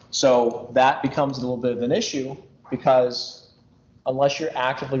 So that becomes a little bit of an issue because unless you're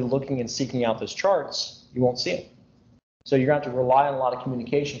actively looking and seeking out those charts, you won't see them. So you're going to have to rely on a lot of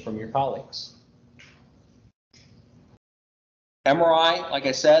communication from your colleagues. MRI, like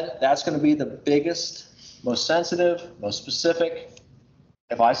I said, that's going to be the biggest, most sensitive, most specific.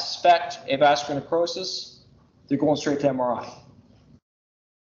 If I suspect avascular necrosis, they're going straight to MRI.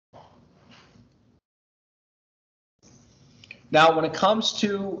 Now, when it comes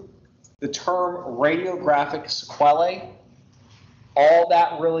to the term radiographic sequelae, all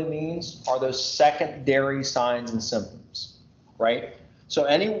that really means are those secondary signs and symptoms, right? So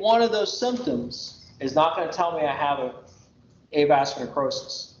any one of those symptoms is not going to tell me I have a avascular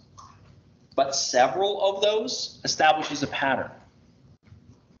necrosis, but several of those establishes a pattern.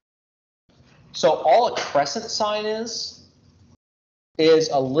 So all a crescent sign is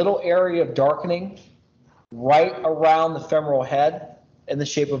a little area of darkening right around the femoral head in the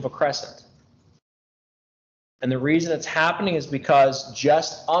shape of a crescent. And the reason it's happening is because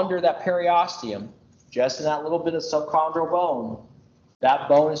just under that periosteum, just in that little bit of subchondral bone, that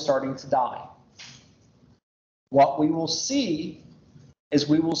bone is starting to die. What we will see is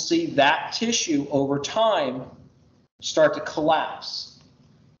we will see that tissue over time start to collapse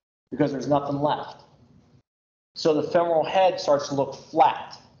because there's nothing left. So the femoral head starts to look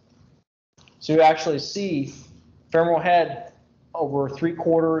flat. So you actually see femoral head over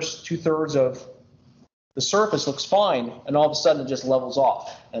 3/4, 2/3 of the surface looks fine, and all of a sudden it just levels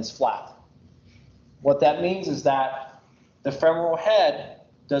off and it's flat. What that means is that the femoral head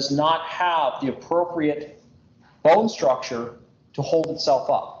does not have the appropriate bone structure to hold itself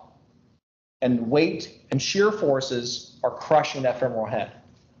up. And weight and shear forces are crushing that femoral head.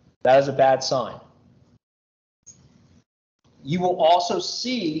 That is a bad sign. You will also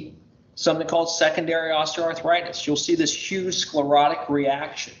see something called secondary osteoarthritis. You'll see this huge sclerotic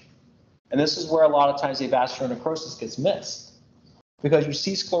reaction. And this is where a lot of times avascular necrosis gets missed. Because you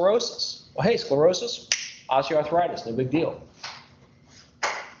see sclerosis. Well, hey, sclerosis, osteoarthritis, no big deal.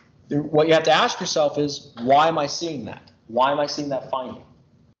 What you have to ask yourself is, why am I seeing that? Why am I seeing that finding?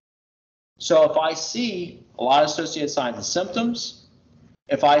 So if I see a lot of associated signs and symptoms,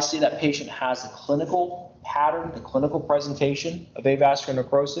 if I see that patient has a clinical pattern, the clinical presentation of avascular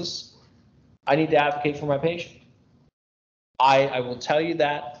necrosis, I need to advocate for my patient. I will tell you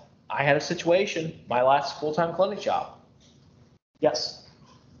that I had a situation, my last full-time clinic job. Yes?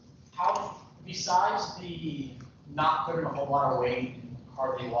 How, besides the not putting a whole lot of weight and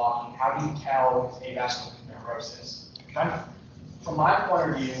hardly walking, how do you tell it's avascular necrosis? From my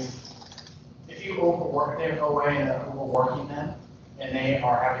point of view, if you overwork, they go away and they're overworking them, and they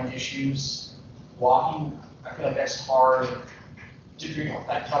are having issues walking, I feel like that's hard to figure out,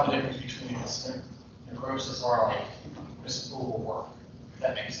 like, tell the difference between necrosis or like just overwork. If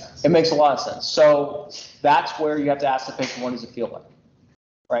that makes sense. It makes a lot of sense. So that's where you have to ask the patient, what does it feel like?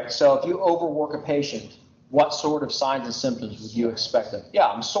 Right? So if you overwork a patient, what sort of signs and symptoms would you expect them? Yeah,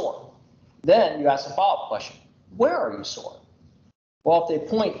 I'm sore. Then you ask a follow-up question. Where are you sore? Well, if they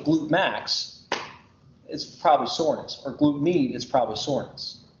point glute max, it's probably soreness, or glute med, it's probably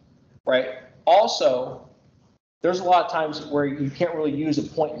soreness, right? Also, there's a lot of times where you can't really use a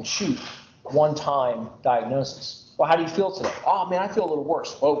point and shoot one-time diagnosis. Well, how do you feel today? Oh man, I feel a little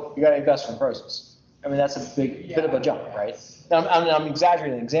worse. Oh, you got avascular necrosis. I mean, that's a bit of a jump, right? Now, I'm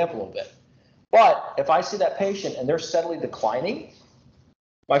exaggerating the example a little bit. But if I see that patient and they're steadily declining,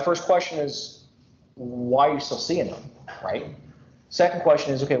 my first question is, why are you still seeing them, right? Second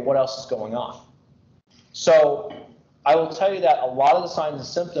question is, okay, what else is going on? So I will tell you that a lot of the signs and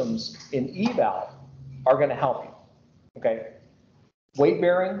symptoms in eval are going to help you, okay? Weight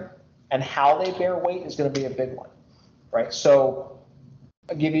bearing and how they bear weight is going to be a big one, right? So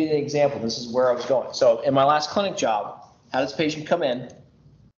I'll give you an example. This is where I was going. So in my last clinic job, had this patient come in.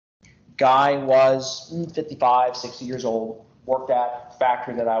 Guy was 55, 60 years old, worked at a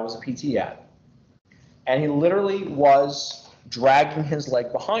factory that I was a PT at. And he literally was dragging his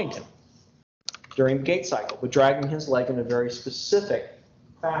leg behind him during the gait cycle, but dragging his leg in a very specific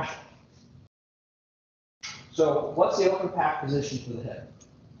fashion. So what's the open pack position for the hip?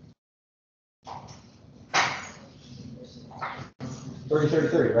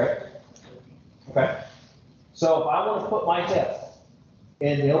 30-30-30, right? Okay. So if I want to put my hip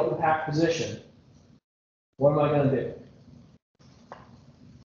in the open pack position, what am I going to do?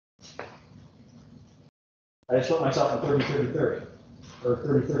 I just put myself in 30-30-30, or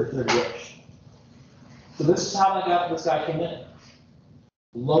 30-30-30-ish. So this is how this guy came in.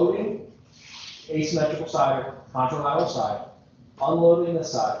 Loading, asymmetrical side, contralateral side, unloading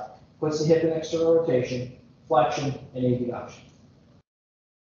this side, puts the hip in external rotation, flexion, and abduction.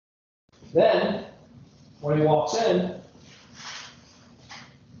 Then, when he walks in,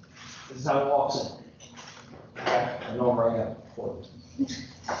 this is how he walks in. Okay, I know I'm right now.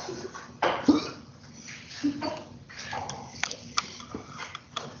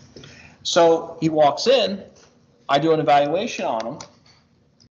 So he walks in, I do an evaluation on him.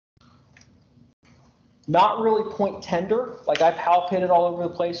 Not really point tender, like I palpated all over the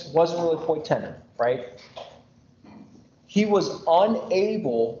place, wasn't really point tender, right? He was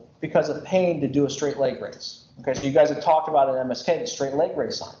unable, because of pain, to do a straight leg raise. Okay, so you guys have talked about an MSK, the straight leg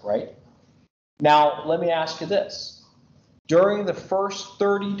raise sign, right? Now, let me ask you this. During the first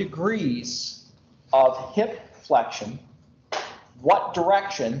 30 degrees of hip flexion, what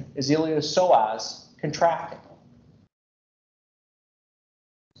direction is iliopsoas contracting?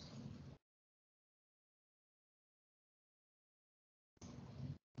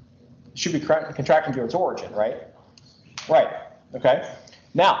 It should be contracting to its origin, right? Right, okay.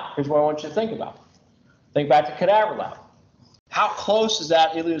 Now, here's what I want you to think about. Think back to cadaver lab. How close does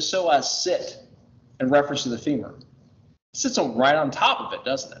that iliopsoas sit in reference to the femur? It sits right on top of it,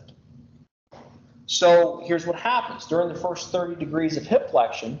 doesn't it? So here's what happens. During the first 30 degrees of hip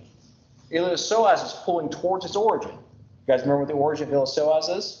flexion, iliopsoas is pulling towards its origin. You guys remember what the origin of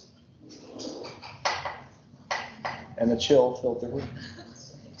iliopsoas is? And the chill filter.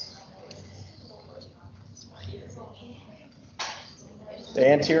 The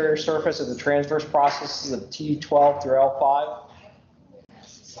anterior surface of the transverse processes of T12 through L5.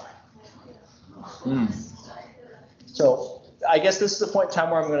 So I guess this is the point in time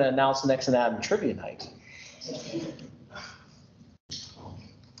where I'm going to announce the next anatomy trivia night.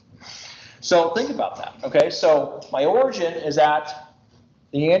 So think about that. Okay, so my origin is at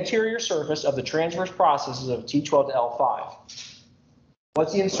the anterior surface of the transverse processes of T12 to L5.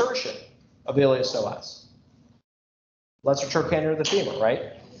 What's the insertion of iliopsoas? Lesser trochanter of the femur,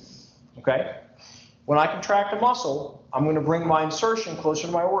 right? Okay. When I contract a muscle, I'm going to bring my insertion closer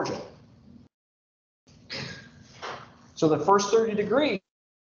to my origin. So the first 30 degrees,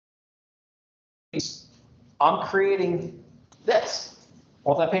 I'm creating this.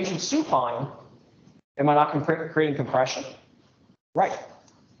 Well, if that patient's supine, am I not creating compression? Right.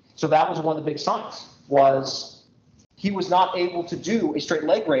 So that was one of the big signs, was he was not able to do a straight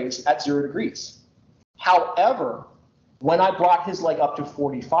leg raise at 0 degrees. However, when I brought his leg up to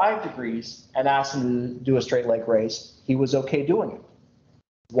 45 degrees and asked him to do a straight leg raise, he was okay doing it.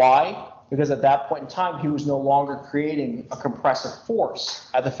 Why? Because at that point in time, he was no longer creating a compressive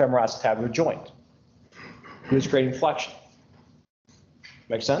force at the femoroacetabular joint. He was creating flexion.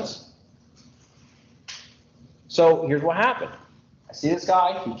 Make sense? So here's what happened. I see this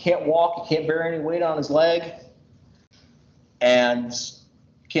guy, he can't walk, he can't bear any weight on his leg, and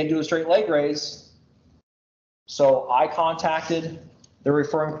can't do a straight leg raise. So I contacted the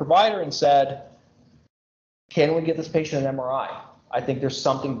referring provider and said, can we get this patient an MRI? I think there's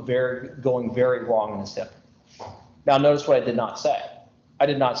something going very wrong in his hip. Now notice what I did not say. I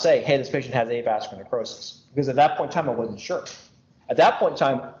did not say, hey, this patient has avascular necrosis, because at that point in time, I wasn't sure. At that point in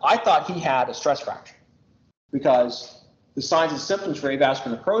time, I thought he had a stress fracture, because the signs and symptoms for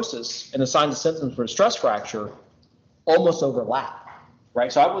avascular necrosis and the signs and symptoms for a stress fracture almost overlap,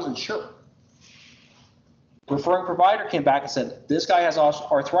 right? So I wasn't sure. Referring provider came back and said, this guy has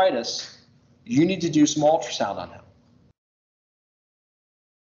arthritis. You need to do some ultrasound on him.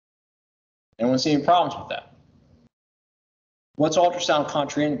 Anyone see any problems with that? What's ultrasound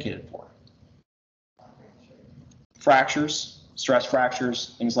contraindicated for? Fractures, stress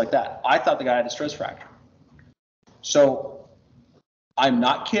fractures, things like that. I thought the guy had a stress fracture. So I'm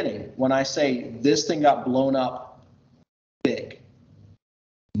not kidding when I say this thing got blown up big.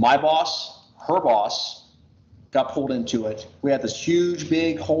 My boss, her boss, got pulled into it. We had this huge,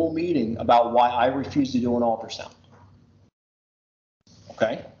 big whole meeting about why I refused to do an ultrasound.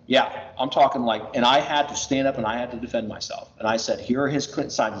 Okay? Yeah, I'm talking like, and I had to stand up and I had to defend myself. And I said, here are his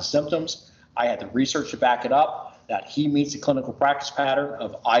signs and symptoms. I had the research to back it up, that he meets the clinical practice pattern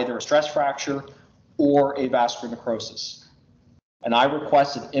of either a stress fracture or avascular necrosis. And I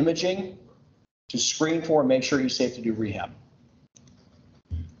requested imaging to screen for and make sure he's safe to do rehab.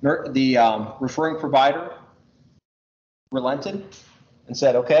 The referring provider relented and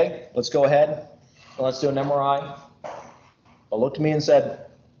said, okay, let's go ahead and let's do an MRI. But looked at me and said,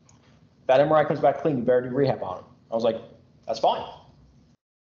 if that MRI comes back clean, you better do rehab on him. I was like, that's fine.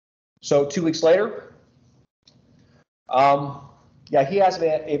 So 2 weeks later, yeah, he has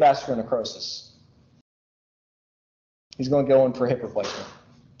avascular necrosis. He's going to go in for hip replacement.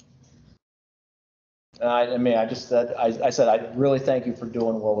 And I mean, I said, I really thank you for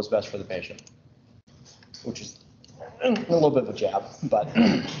doing what was best for the patient, which is a little bit of a jab, but,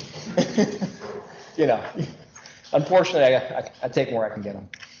 you know, unfortunately, I take where I can get them.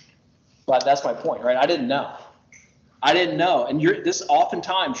 But that's my point, right? I didn't know. And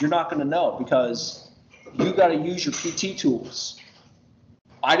oftentimes you're not going to know because you got to use your PT tools.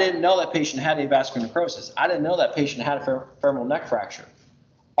 I didn't know that patient had avascular necrosis. I didn't know that patient had a femoral neck fracture.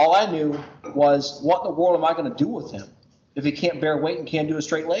 All I knew was, what in the world am I going to do with him if he can't bear weight and can't do a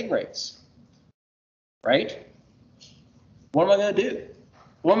straight leg raise? Right? What am I going to do?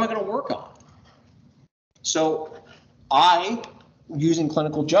 What am I going to work on? So I, using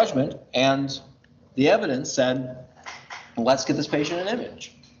clinical judgment and the evidence, said, let's get this patient an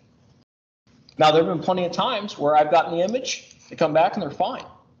image. Now, there have been plenty of times where I've gotten the image, they come back and they're fine.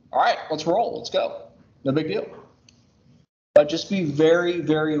 All right, let's roll, let's go. No big deal. But just be very,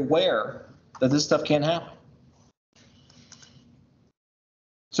 very aware that this stuff can't happen.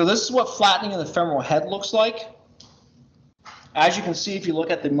 So this is what flattening of the femoral head looks like. As you can see, if you look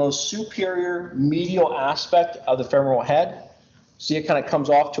at the most superior medial aspect of the femoral head, see it kind of comes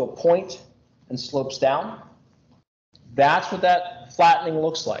off to a point and slopes down. That's what that flattening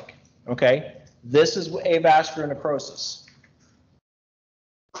looks like, okay? This is avascular necrosis.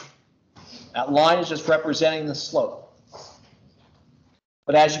 That line is just representing the slope.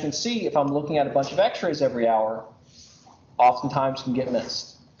 But as you can see, if I'm looking at a bunch of x-rays every hour, oftentimes can get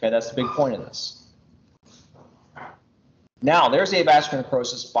missed. Okay, that's the big point of this. Now, there's avascular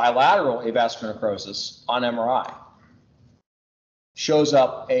necrosis, bilateral avascular necrosis on MRI. Shows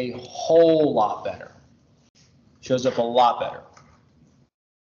up a whole lot better. Shows up a lot better.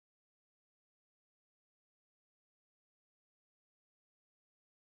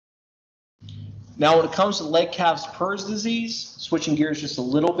 Now, when it comes to Legg-Calvé-Per's disease, switching gears just a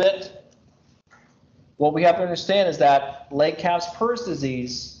little bit, what we have to understand is that Legg-Calvé-Per's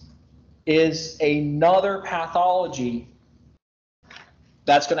disease is another pathology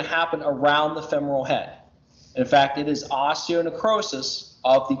that's going to happen around the femoral head. In fact, it is osteonecrosis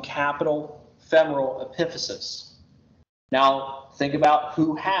of the capital femoral epiphysis. Now, think about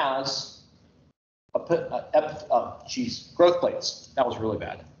who has growth plates. That was really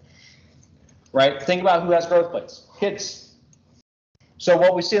bad. Right? Think about who has growth plates. Kids. So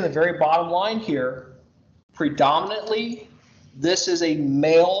what we see in the very bottom line here, predominantly, this is a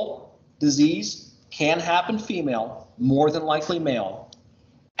male disease, can happen female, more than likely male.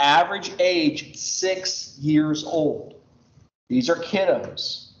 Average age 6 years old. These are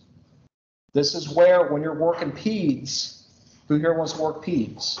kiddos. This is where, when you're working peds, who here wants to work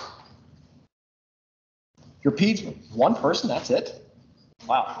peds? Your peds, one person, that's it?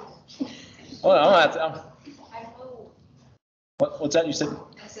 Wow. Oh, no, that's, what's that you said?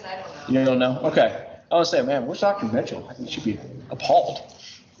 I said I don't know. You don't know? Okay. I was saying, man, where's Dr. Mitchell? I think he should be appalled.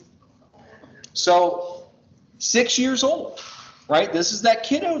 So, 6 years old, right? This is that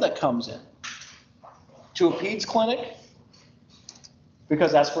kiddo that comes in to a peds clinic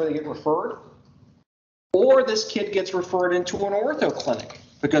because that's where they get referred. Or this kid gets referred into an ortho clinic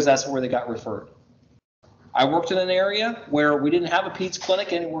because that's where they got referred. I worked in an area where we didn't have a peds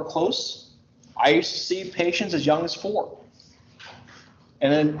clinic anywhere close. I used to see patients as young as 4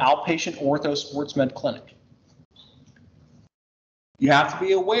 in an outpatient ortho sports med clinic. You have to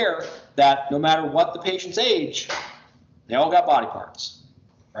be aware that no matter what the patient's age, they all got body parts,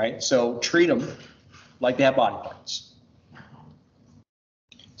 right? So treat them like they have body parts.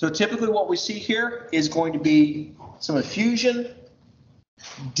 So typically what we see here is going to be some effusion,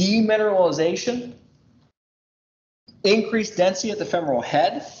 demineralization, increased density at the femoral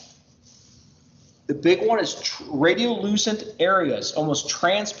head. The big one is radiolucent areas, almost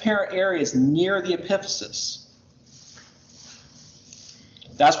transparent areas near the epiphysis.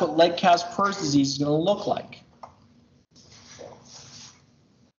 That's what Legg-Calvé-Per's disease is going to look like.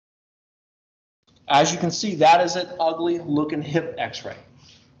 As you can see, that is an ugly looking hip x-ray.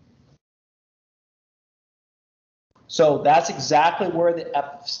 So that's exactly where the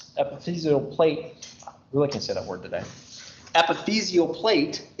epiphyseal plate, I really can't say that word today, epiphyseal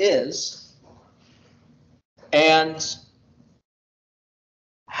plate is, and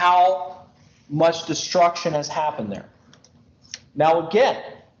how much destruction has happened there. Now again,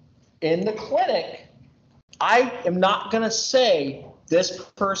 in the clinic, I am not going to say this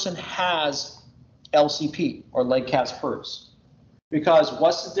person has LCP or Legg-Calvé-Per's, because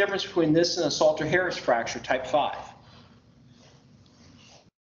what's the difference between this and a Salter-Harris fracture type 5?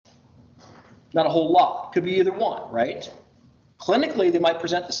 Not a whole lot. Could be either one, right? Clinically, they might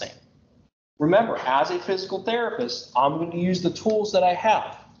present the same. Remember, as a physical therapist, I'm going to use the tools that I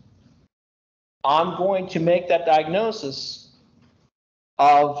have. I'm going to make that diagnosis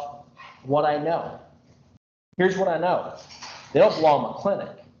of what I know. Here's what I know. They don't belong in my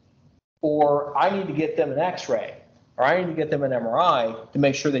clinic, or I need to get them an x-ray, or I need to get them an MRI to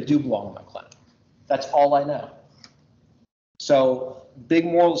make sure they do belong in my clinic. That's all I know. So big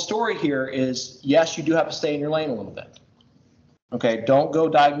moral of the story here is, yes, you do have to stay in your lane a little bit. Okay, don't go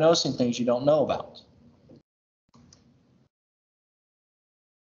diagnosing things you don't know about.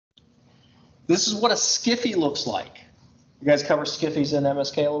 This is what a skiffy looks like. You guys cover skiffies in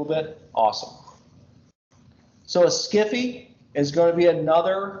MSK a little bit? Awesome. So a skiffy is going to be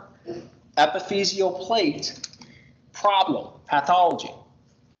another epiphyseal plate problem, pathology.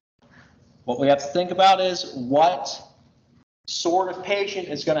 What we have to think about is what sort of patient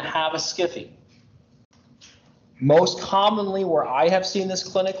is going to have a skiffy. Most commonly where I have seen this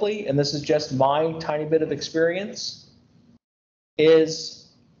clinically, and this is just my tiny bit of experience,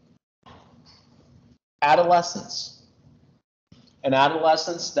 is adolescents. And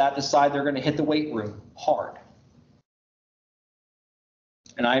adolescents that decide they're going to hit the weight room hard.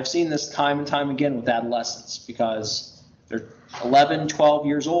 And I've seen this time and time again with adolescents because they're 11, 12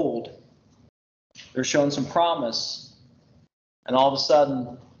 years old. They're showing some promise, and all of a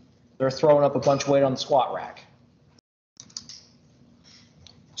sudden, they're throwing up a bunch of weight on the squat rack.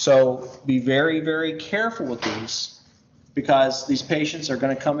 So be very, very careful with these because these patients are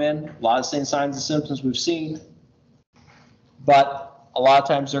going to come in, a lot of the same signs and symptoms we've seen, but a lot of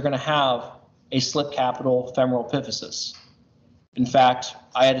times they're going to have a slip capital femoral epiphysis. In fact,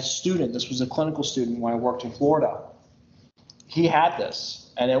 I had a student, this was a clinical student when I worked in Florida. He had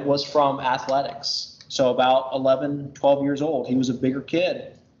this, and it was from athletics. So about 11, 12 years old, he was a bigger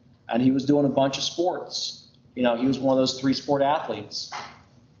kid, and he was doing a bunch of sports. You know, he was one of those 3-sport athletes,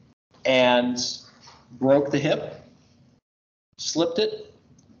 and broke the hip, slipped it.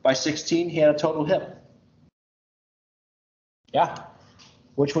 By 16, he had a total hip. Yeah,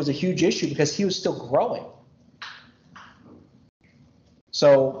 which was a huge issue because he was still growing.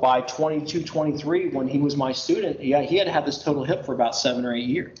 So by 22, 23, when he was my student, he had to have this total hip for about 7 or 8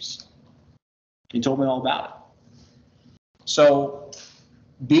 years. He told me all about it. So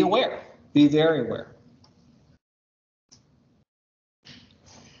be aware, be very aware.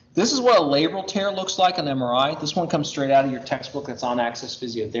 This is what a labral tear looks like on MRI. This one comes straight out of your textbook that's on Access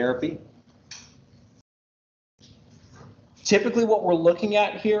Physiotherapy. Typically what we're looking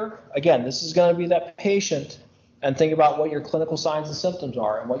at here, again, this is going to be that patient, and think about what your clinical signs and symptoms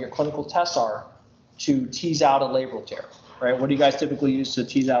are and what your clinical tests are to tease out a labral tear, right? What do you guys typically use to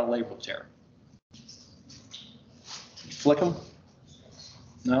tease out a labral tear? Flick them?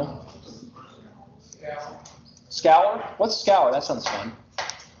 No? Scour? What's scour? That sounds fun.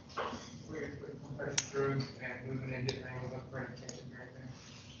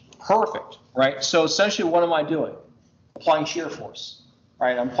 Perfect, right? So essentially what am I doing? Applying shear force,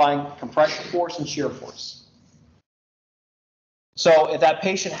 right? I'm applying compression force and shear force. So if that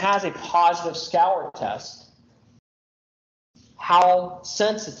patient has a positive scour test, how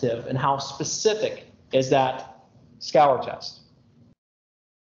sensitive and how specific is that scour test?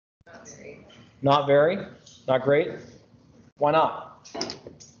 Not very. Not very? Not great? Why not?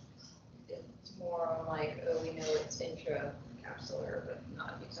 It's more on like, oh, we know it's intracapsular, but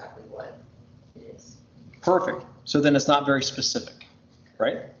not exactly what it is. Perfect. So then it's not very specific,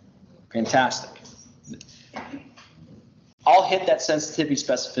 right? Fantastic. I'll hit that sensitivity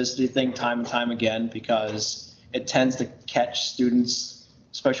specificity thing time and time again because it tends to catch students,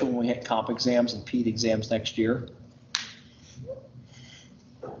 especially when we hit comp exams and PED exams next year.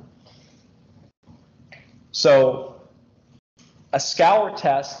 So a scour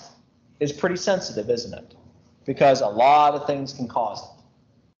test is pretty sensitive, isn't it? Because a lot of things can cause it.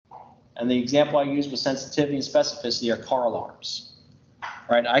 And the example I use with sensitivity and specificity are car alarms,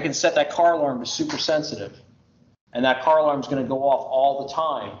 right? I can set that car alarm to super sensitive, and that car alarm is going to go off all the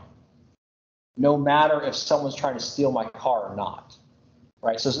time, no matter if someone's trying to steal my car or not,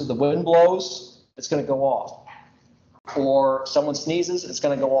 right? So if the wind blows, it's going to go off. Or someone sneezes, it's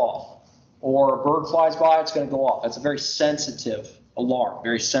going to go off. Or a bird flies by, it's going to go off. That's a very sensitive alarm,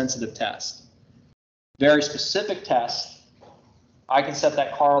 very sensitive test. Very specific test, I can set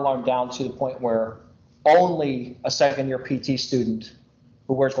that car alarm down to the point where only a second-year PT student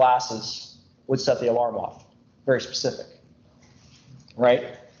who wears glasses would set the alarm off. Very specific,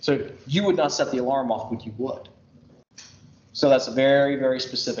 right? So you would not set the alarm off, but you would. So that's a very, very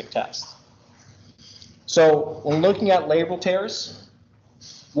specific test. So when looking at labral tears,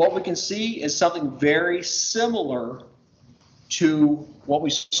 what we can see is something very similar to what we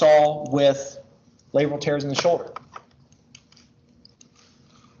saw with labral tears in the shoulder.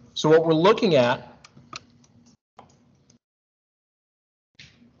 So what we're looking at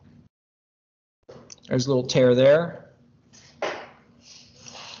there's a little tear there.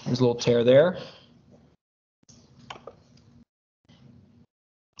 There's a little tear there.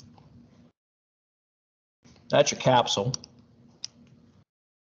 That's your capsule.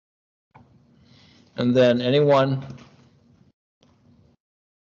 And then anyone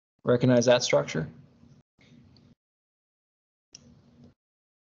recognize that structure?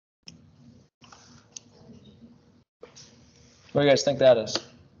 What do you guys think that is?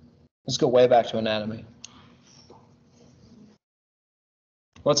 Let's go way back to anatomy.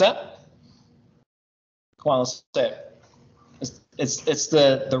 What's that? Come on, let's say it. It's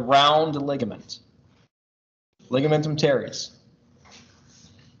the round ligament. Ligamentum teres.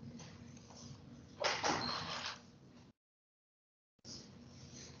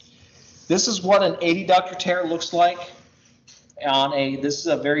 This is what an adductor tear looks like on this is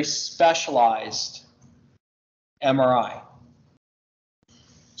a very specialized MRI.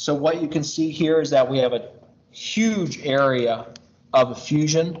 So what you can see here is that we have a huge area of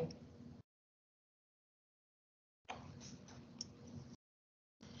effusion.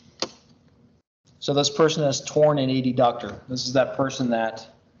 So this person has torn an adductor. This is that person that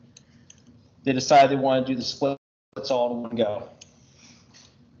they decided they want to do the splits all in one go.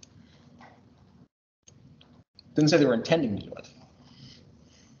 Didn't say they were intending to do it.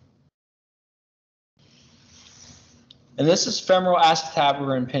 And this is femoral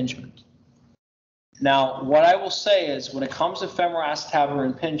acetabular impingement. Now, what I will say is when it comes to femoral acetabular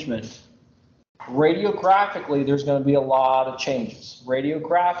impingement, radiographically, there's going to be a lot of changes.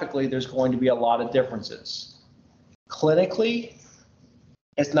 Radiographically, there's going to be a lot of differences. Clinically,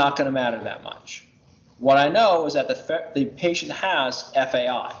 it's not going to matter that much. What I know is that the patient has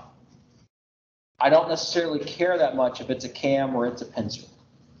FAI. I don't necessarily care that much if it's a cam or it's a pincer.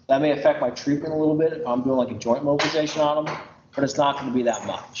 That may affect my treatment a little bit if I'm doing like a joint mobilization on them, but it's not going to be that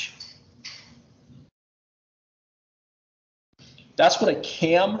much. That's what a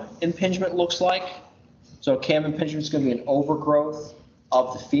cam impingement looks like. So a cam impingement is going to be an overgrowth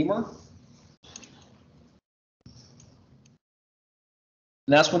of the femur. And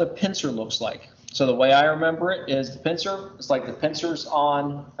that's what a pincer looks like. So the way I remember it is the pincer is like the pincers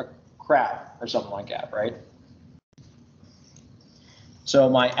on a crab or something like that, right? So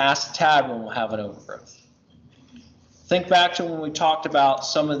my acetabulum will have an overgrowth. Think back to when we talked about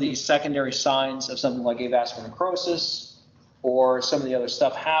some of the secondary signs of something like avascular necrosis or some of the other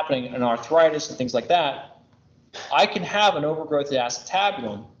stuff happening in arthritis and things like that. I can have an overgrowth of the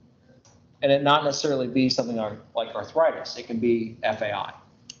acetabulum and it not necessarily be something like arthritis. It can be FAI.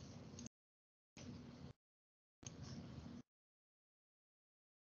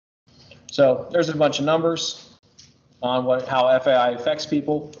 So there's a bunch of numbers on how FAI affects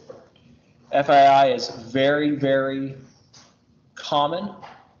people. FAI is very, very common,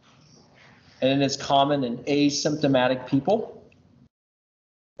 and it is common in asymptomatic people,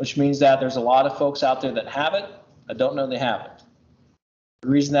 which means that there's a lot of folks out there that have it that don't know they have it. The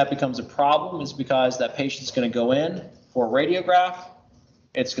reason that becomes a problem is because that patient's going to go in for a radiograph,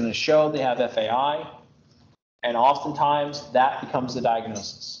 it's going to show they have FAI, and oftentimes that becomes the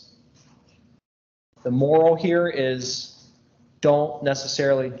diagnosis. The moral here is don't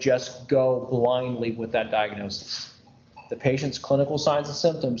necessarily just go blindly with that diagnosis. The patient's clinical signs and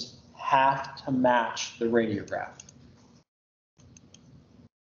symptoms have to match the radiograph.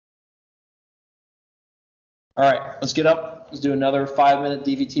 All right, let's get up. Let's do another 5-minute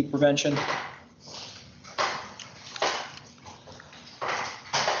DVT prevention.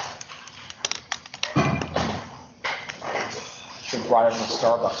 Should have brought it to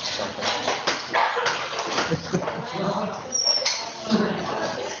Starbucks or something.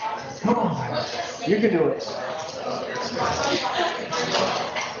 Come on, you can do it.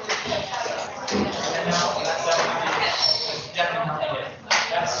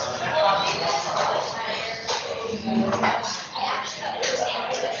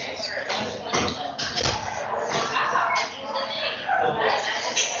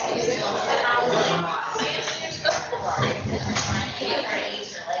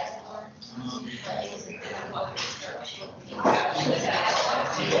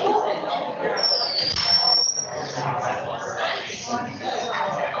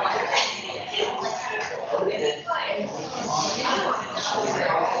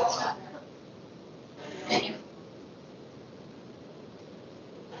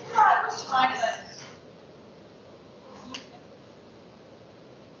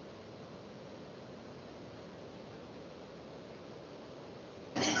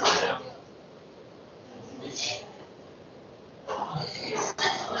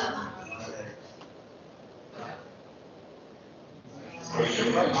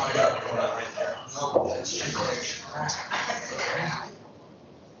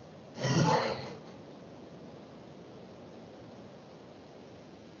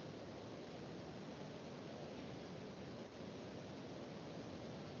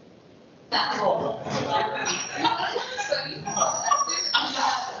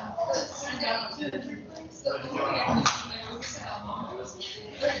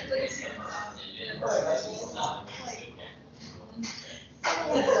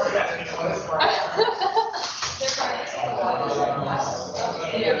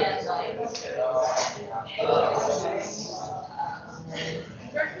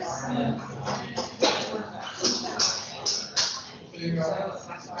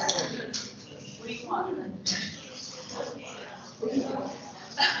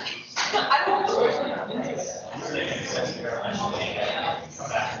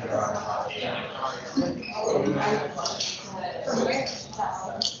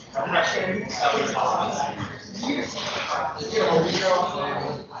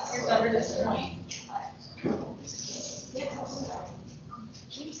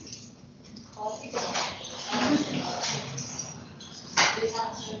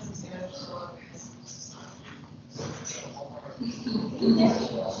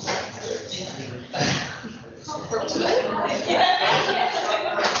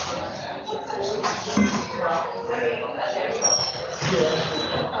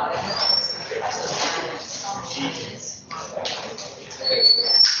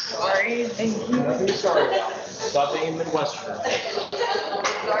 Sorry, thank you. Nothing to be sorry about. Stop being Midwestern.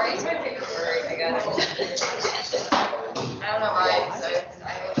 Sorry is my favorite word. I got it. I don't know why. So I always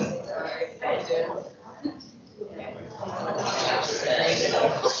say sorry. I do.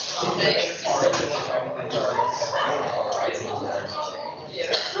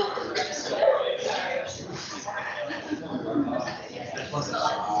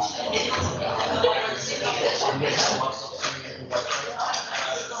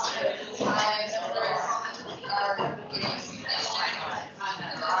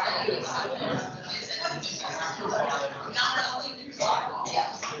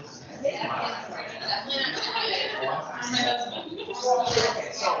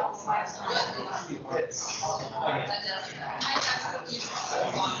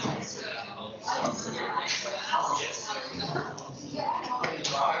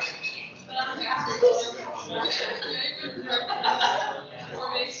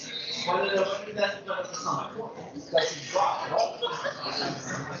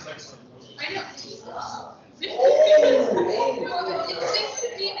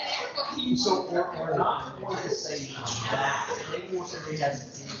 So we're not going to say that. Maybe we'll say they have an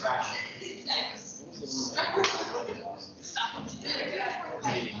interaction.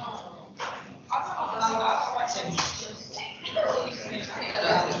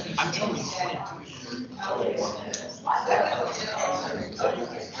 I'm telling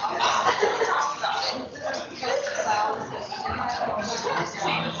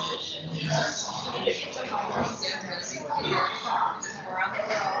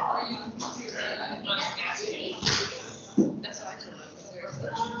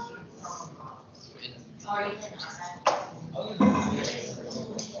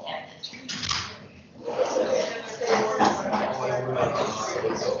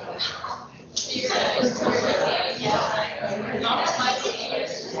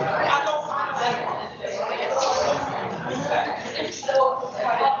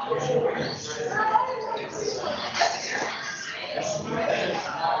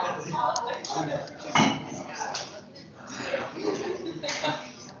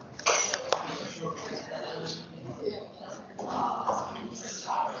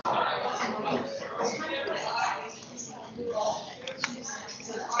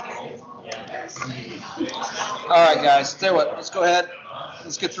All right, guys, tell you what, let's go ahead.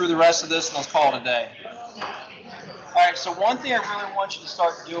 Let's get through the rest of this and let's call it a day. All right, so one thing I really want you to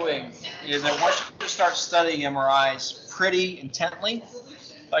start doing is I want you to start studying MRIs pretty intently.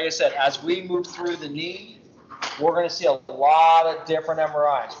 Like I said, as we move through the knee, we're going to see a lot of different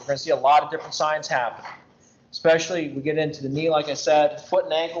MRIs. We're going to see a lot of different signs happen. Especially we get into the knee, like I said, foot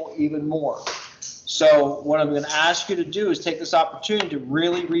and ankle even more. So what I'm going to ask you to do is take this opportunity to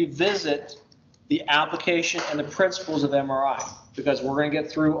really revisit the application and the principles of MRI, because we're going to get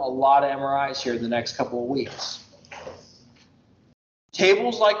through a lot of MRIs here in the next couple of weeks.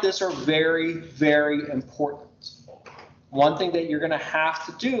 Tables like this are very, very important. One thing that you're going to have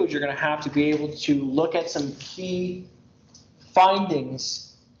to do is you're going to have to be able to look at some key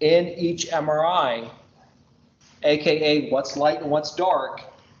findings in each MRI, aka what's light and what's dark,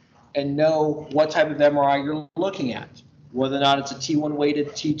 and know what type of MRI you're looking at. whether or not it's a T1 weighted,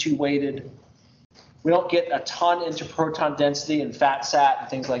 T2 weighted. We don't get a ton into proton density and fat sat and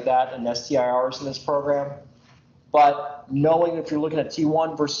things like that and STIRs in this program. But knowing if you're looking at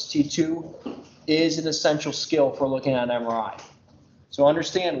T1 versus T2 is an essential skill for looking at an MRI. So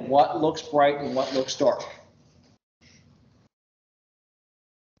understand what looks bright and what looks dark.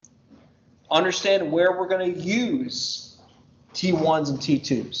 Understand where we're going to use T1s and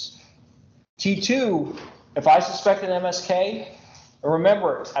T2s. T2, if I suspect an MSK, and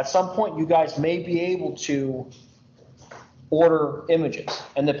remember, at some point you guys may be able to order images.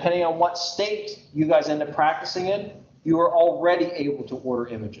 And depending on what state you guys end up practicing in, you are already able to order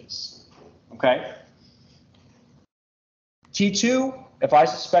images. Okay? T2, if I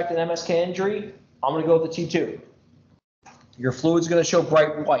suspect an MSK injury, I'm going to go with the T2. Your fluid's going to show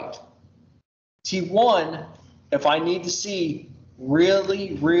bright white. T1, if I need to see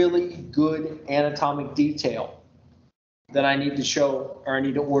really, really good anatomic detail, then I need to show, or I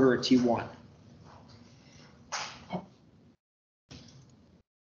need to order a T1.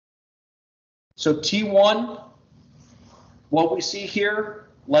 So T1, what we see here,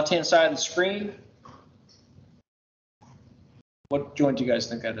 left-hand side of the screen, what joint do you guys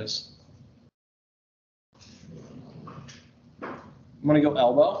think that is? I'm going to go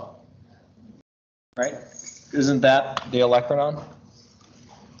elbow, right? Isn't that the olecranon?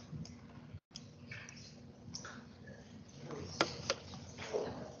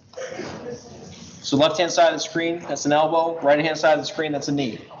 So left-hand side of the screen, that's an elbow. Right-hand side of the screen, that's a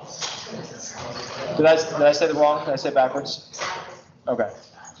knee. Did I say the wrong? Did I say it backwards? Okay.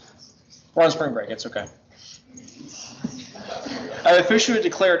 We're on spring break. It's okay. I officially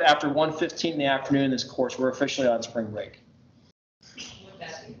declared after 1:15 in the afternoon this course, we're officially on spring break.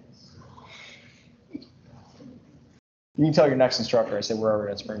 You can tell your next instructor I said we're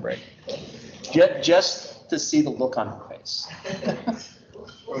already on spring break. Just to see the look on her face.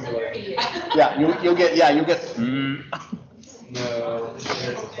 Yeah, you'll get. No.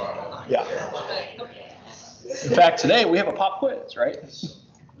 Yeah. In fact, today we have a pop quiz, right?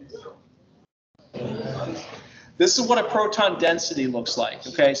 This is what a proton density looks like.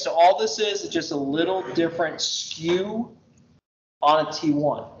 Okay, so all this is just a little different skew on a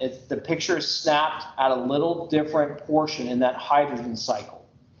T1. The picture is snapped at a little different portion in that hydrogen cycle.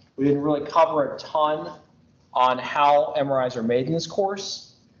 We didn't really cover a ton on how MRIs are made in this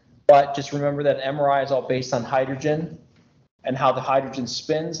course, but just remember that MRI is all based on hydrogen and how the hydrogen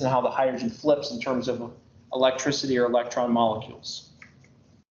spins and how the hydrogen flips in terms of electricity or electron molecules.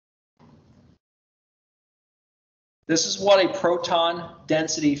 This is what a proton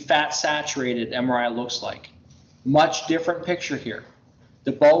density fat saturated MRI looks like. Much different picture here.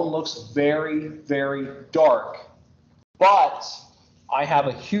 The bone looks very, very dark, but I have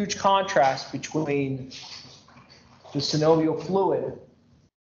a huge contrast between the synovial fluid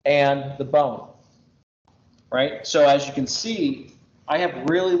and the bone, right? So as you can see, I have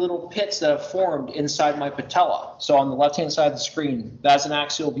really little pits that have formed inside my patella. So on the left-hand side of the screen, that's an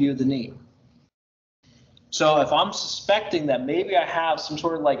axial view of the knee. So if I'm suspecting that maybe I have some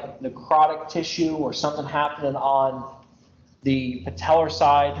sort of like necrotic tissue or something happening on the patellar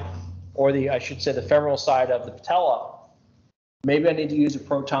side, or I should say the femoral side of the patella, maybe I need to use a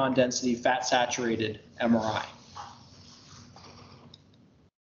proton density fat saturated MRI.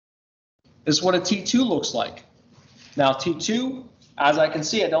 This is what a T2 looks like. Now T2, as I can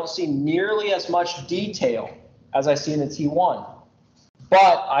see, I don't see nearly as much detail as I see in the T1.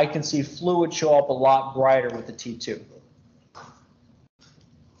 But I can see fluid show up a lot brighter with the T2.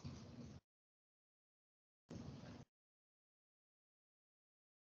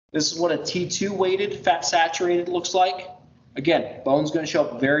 This is what a T2 weighted fat saturated looks like. Again, bone's going to show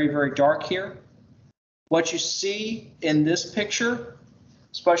up very, very dark here. What you see in this picture,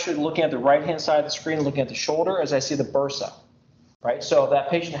 especially looking at the right-hand side of the screen, looking at the shoulder, is I see the bursa, right? So if that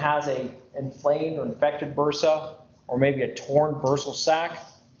patient has a inflamed or infected bursa, or maybe a torn bursal sac,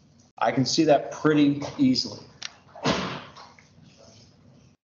 I can see that pretty easily.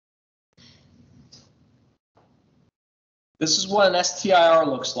 This is what an STIR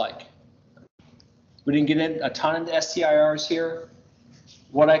looks like. We didn't get in a ton into STIRs here.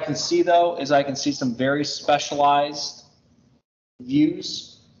 What I can see though is I can see some very specialized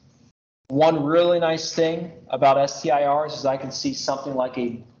views. One really nice thing about STIRs is I can see something like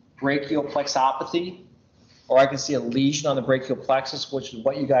a brachial plexopathy, or I can see a lesion on the brachial plexus, which is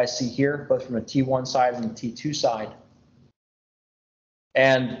what you guys see here, both from the T1 side and the T2 side.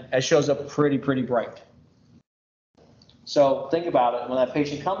 And it shows up pretty bright. So think about it, when that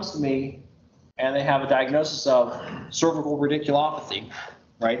patient comes to me and they have a diagnosis of cervical radiculopathy,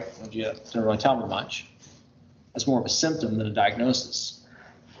 right? You didn't really tell me much. as more of a symptom than a diagnosis.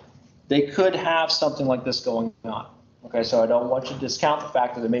 They could have something like this going on. Okay, so I don't want you to discount the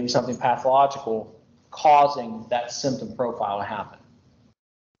fact that there may be something pathological causing that symptom profile to happen.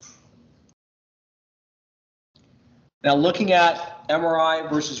 Now, looking at MRI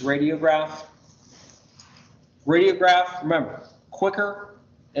versus radiograph. Radiograph, remember, quicker,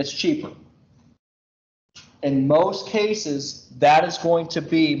 it's cheaper. In most cases, that is going to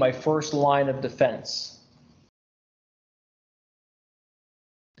be my first line of defense.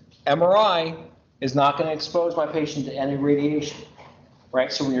 MRI is not going to expose my patient to any radiation,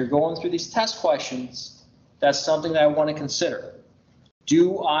 right? So when you're going through these test questions, that's something that I want to consider.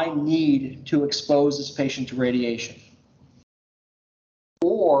 Do I need to expose this patient to radiation?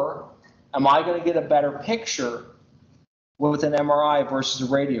 Or am I going to get a better picture with an MRI versus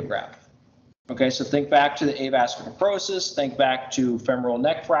a radiograph? Okay, so think back to the avascular necrosis, think back to femoral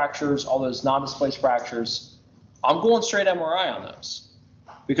neck fractures, all those non-displaced fractures. I'm going straight MRI on those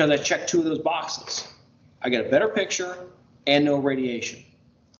because I checked 2 of those boxes. I get a better picture and no radiation.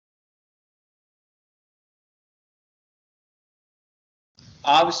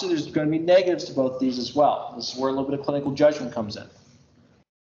 Obviously, there's going to be negatives to both these as well. This is where a little bit of clinical judgment comes in.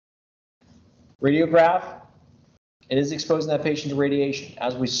 Radiograph, it is exposing that patient to radiation.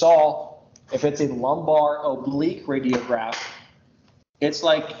 As we saw, if it's a lumbar oblique radiograph, it's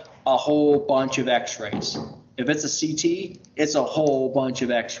like a whole bunch of x-rays. If it's a CT, it's a whole bunch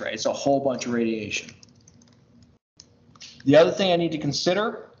of x-rays, it's a whole bunch of radiation. The other thing I need to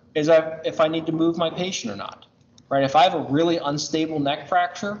consider is if I need to move my patient or not. Right? If I have a really unstable neck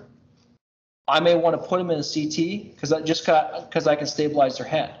fracture, I may want to put them in a CT because I can stabilize their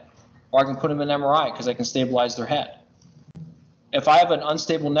head. Or I can put them in MRI because I can stabilize their head. If I have an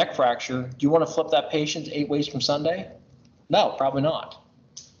unstable neck fracture, do you want to flip that patient 8 ways from Sunday? No, probably not.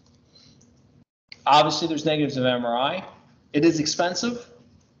 Obviously, there's negatives of MRI. It is expensive.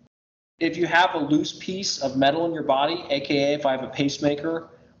 If you have a loose piece of metal in your body, aka if I have a pacemaker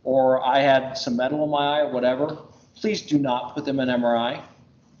or I had some metal in my eye or whatever, please do not put them in MRI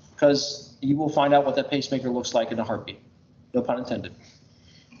because you will find out what that pacemaker looks like in a heartbeat. No pun intended.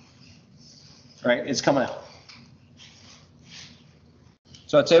 Right? It's coming out.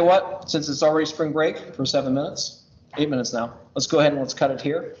 So I tell you what, since it's already spring break for 7 minutes, 8 minutes now, let's go ahead and let's cut it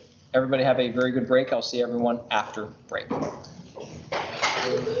here. Everybody have a very good break. I'll see everyone after break. No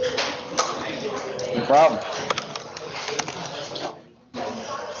problem.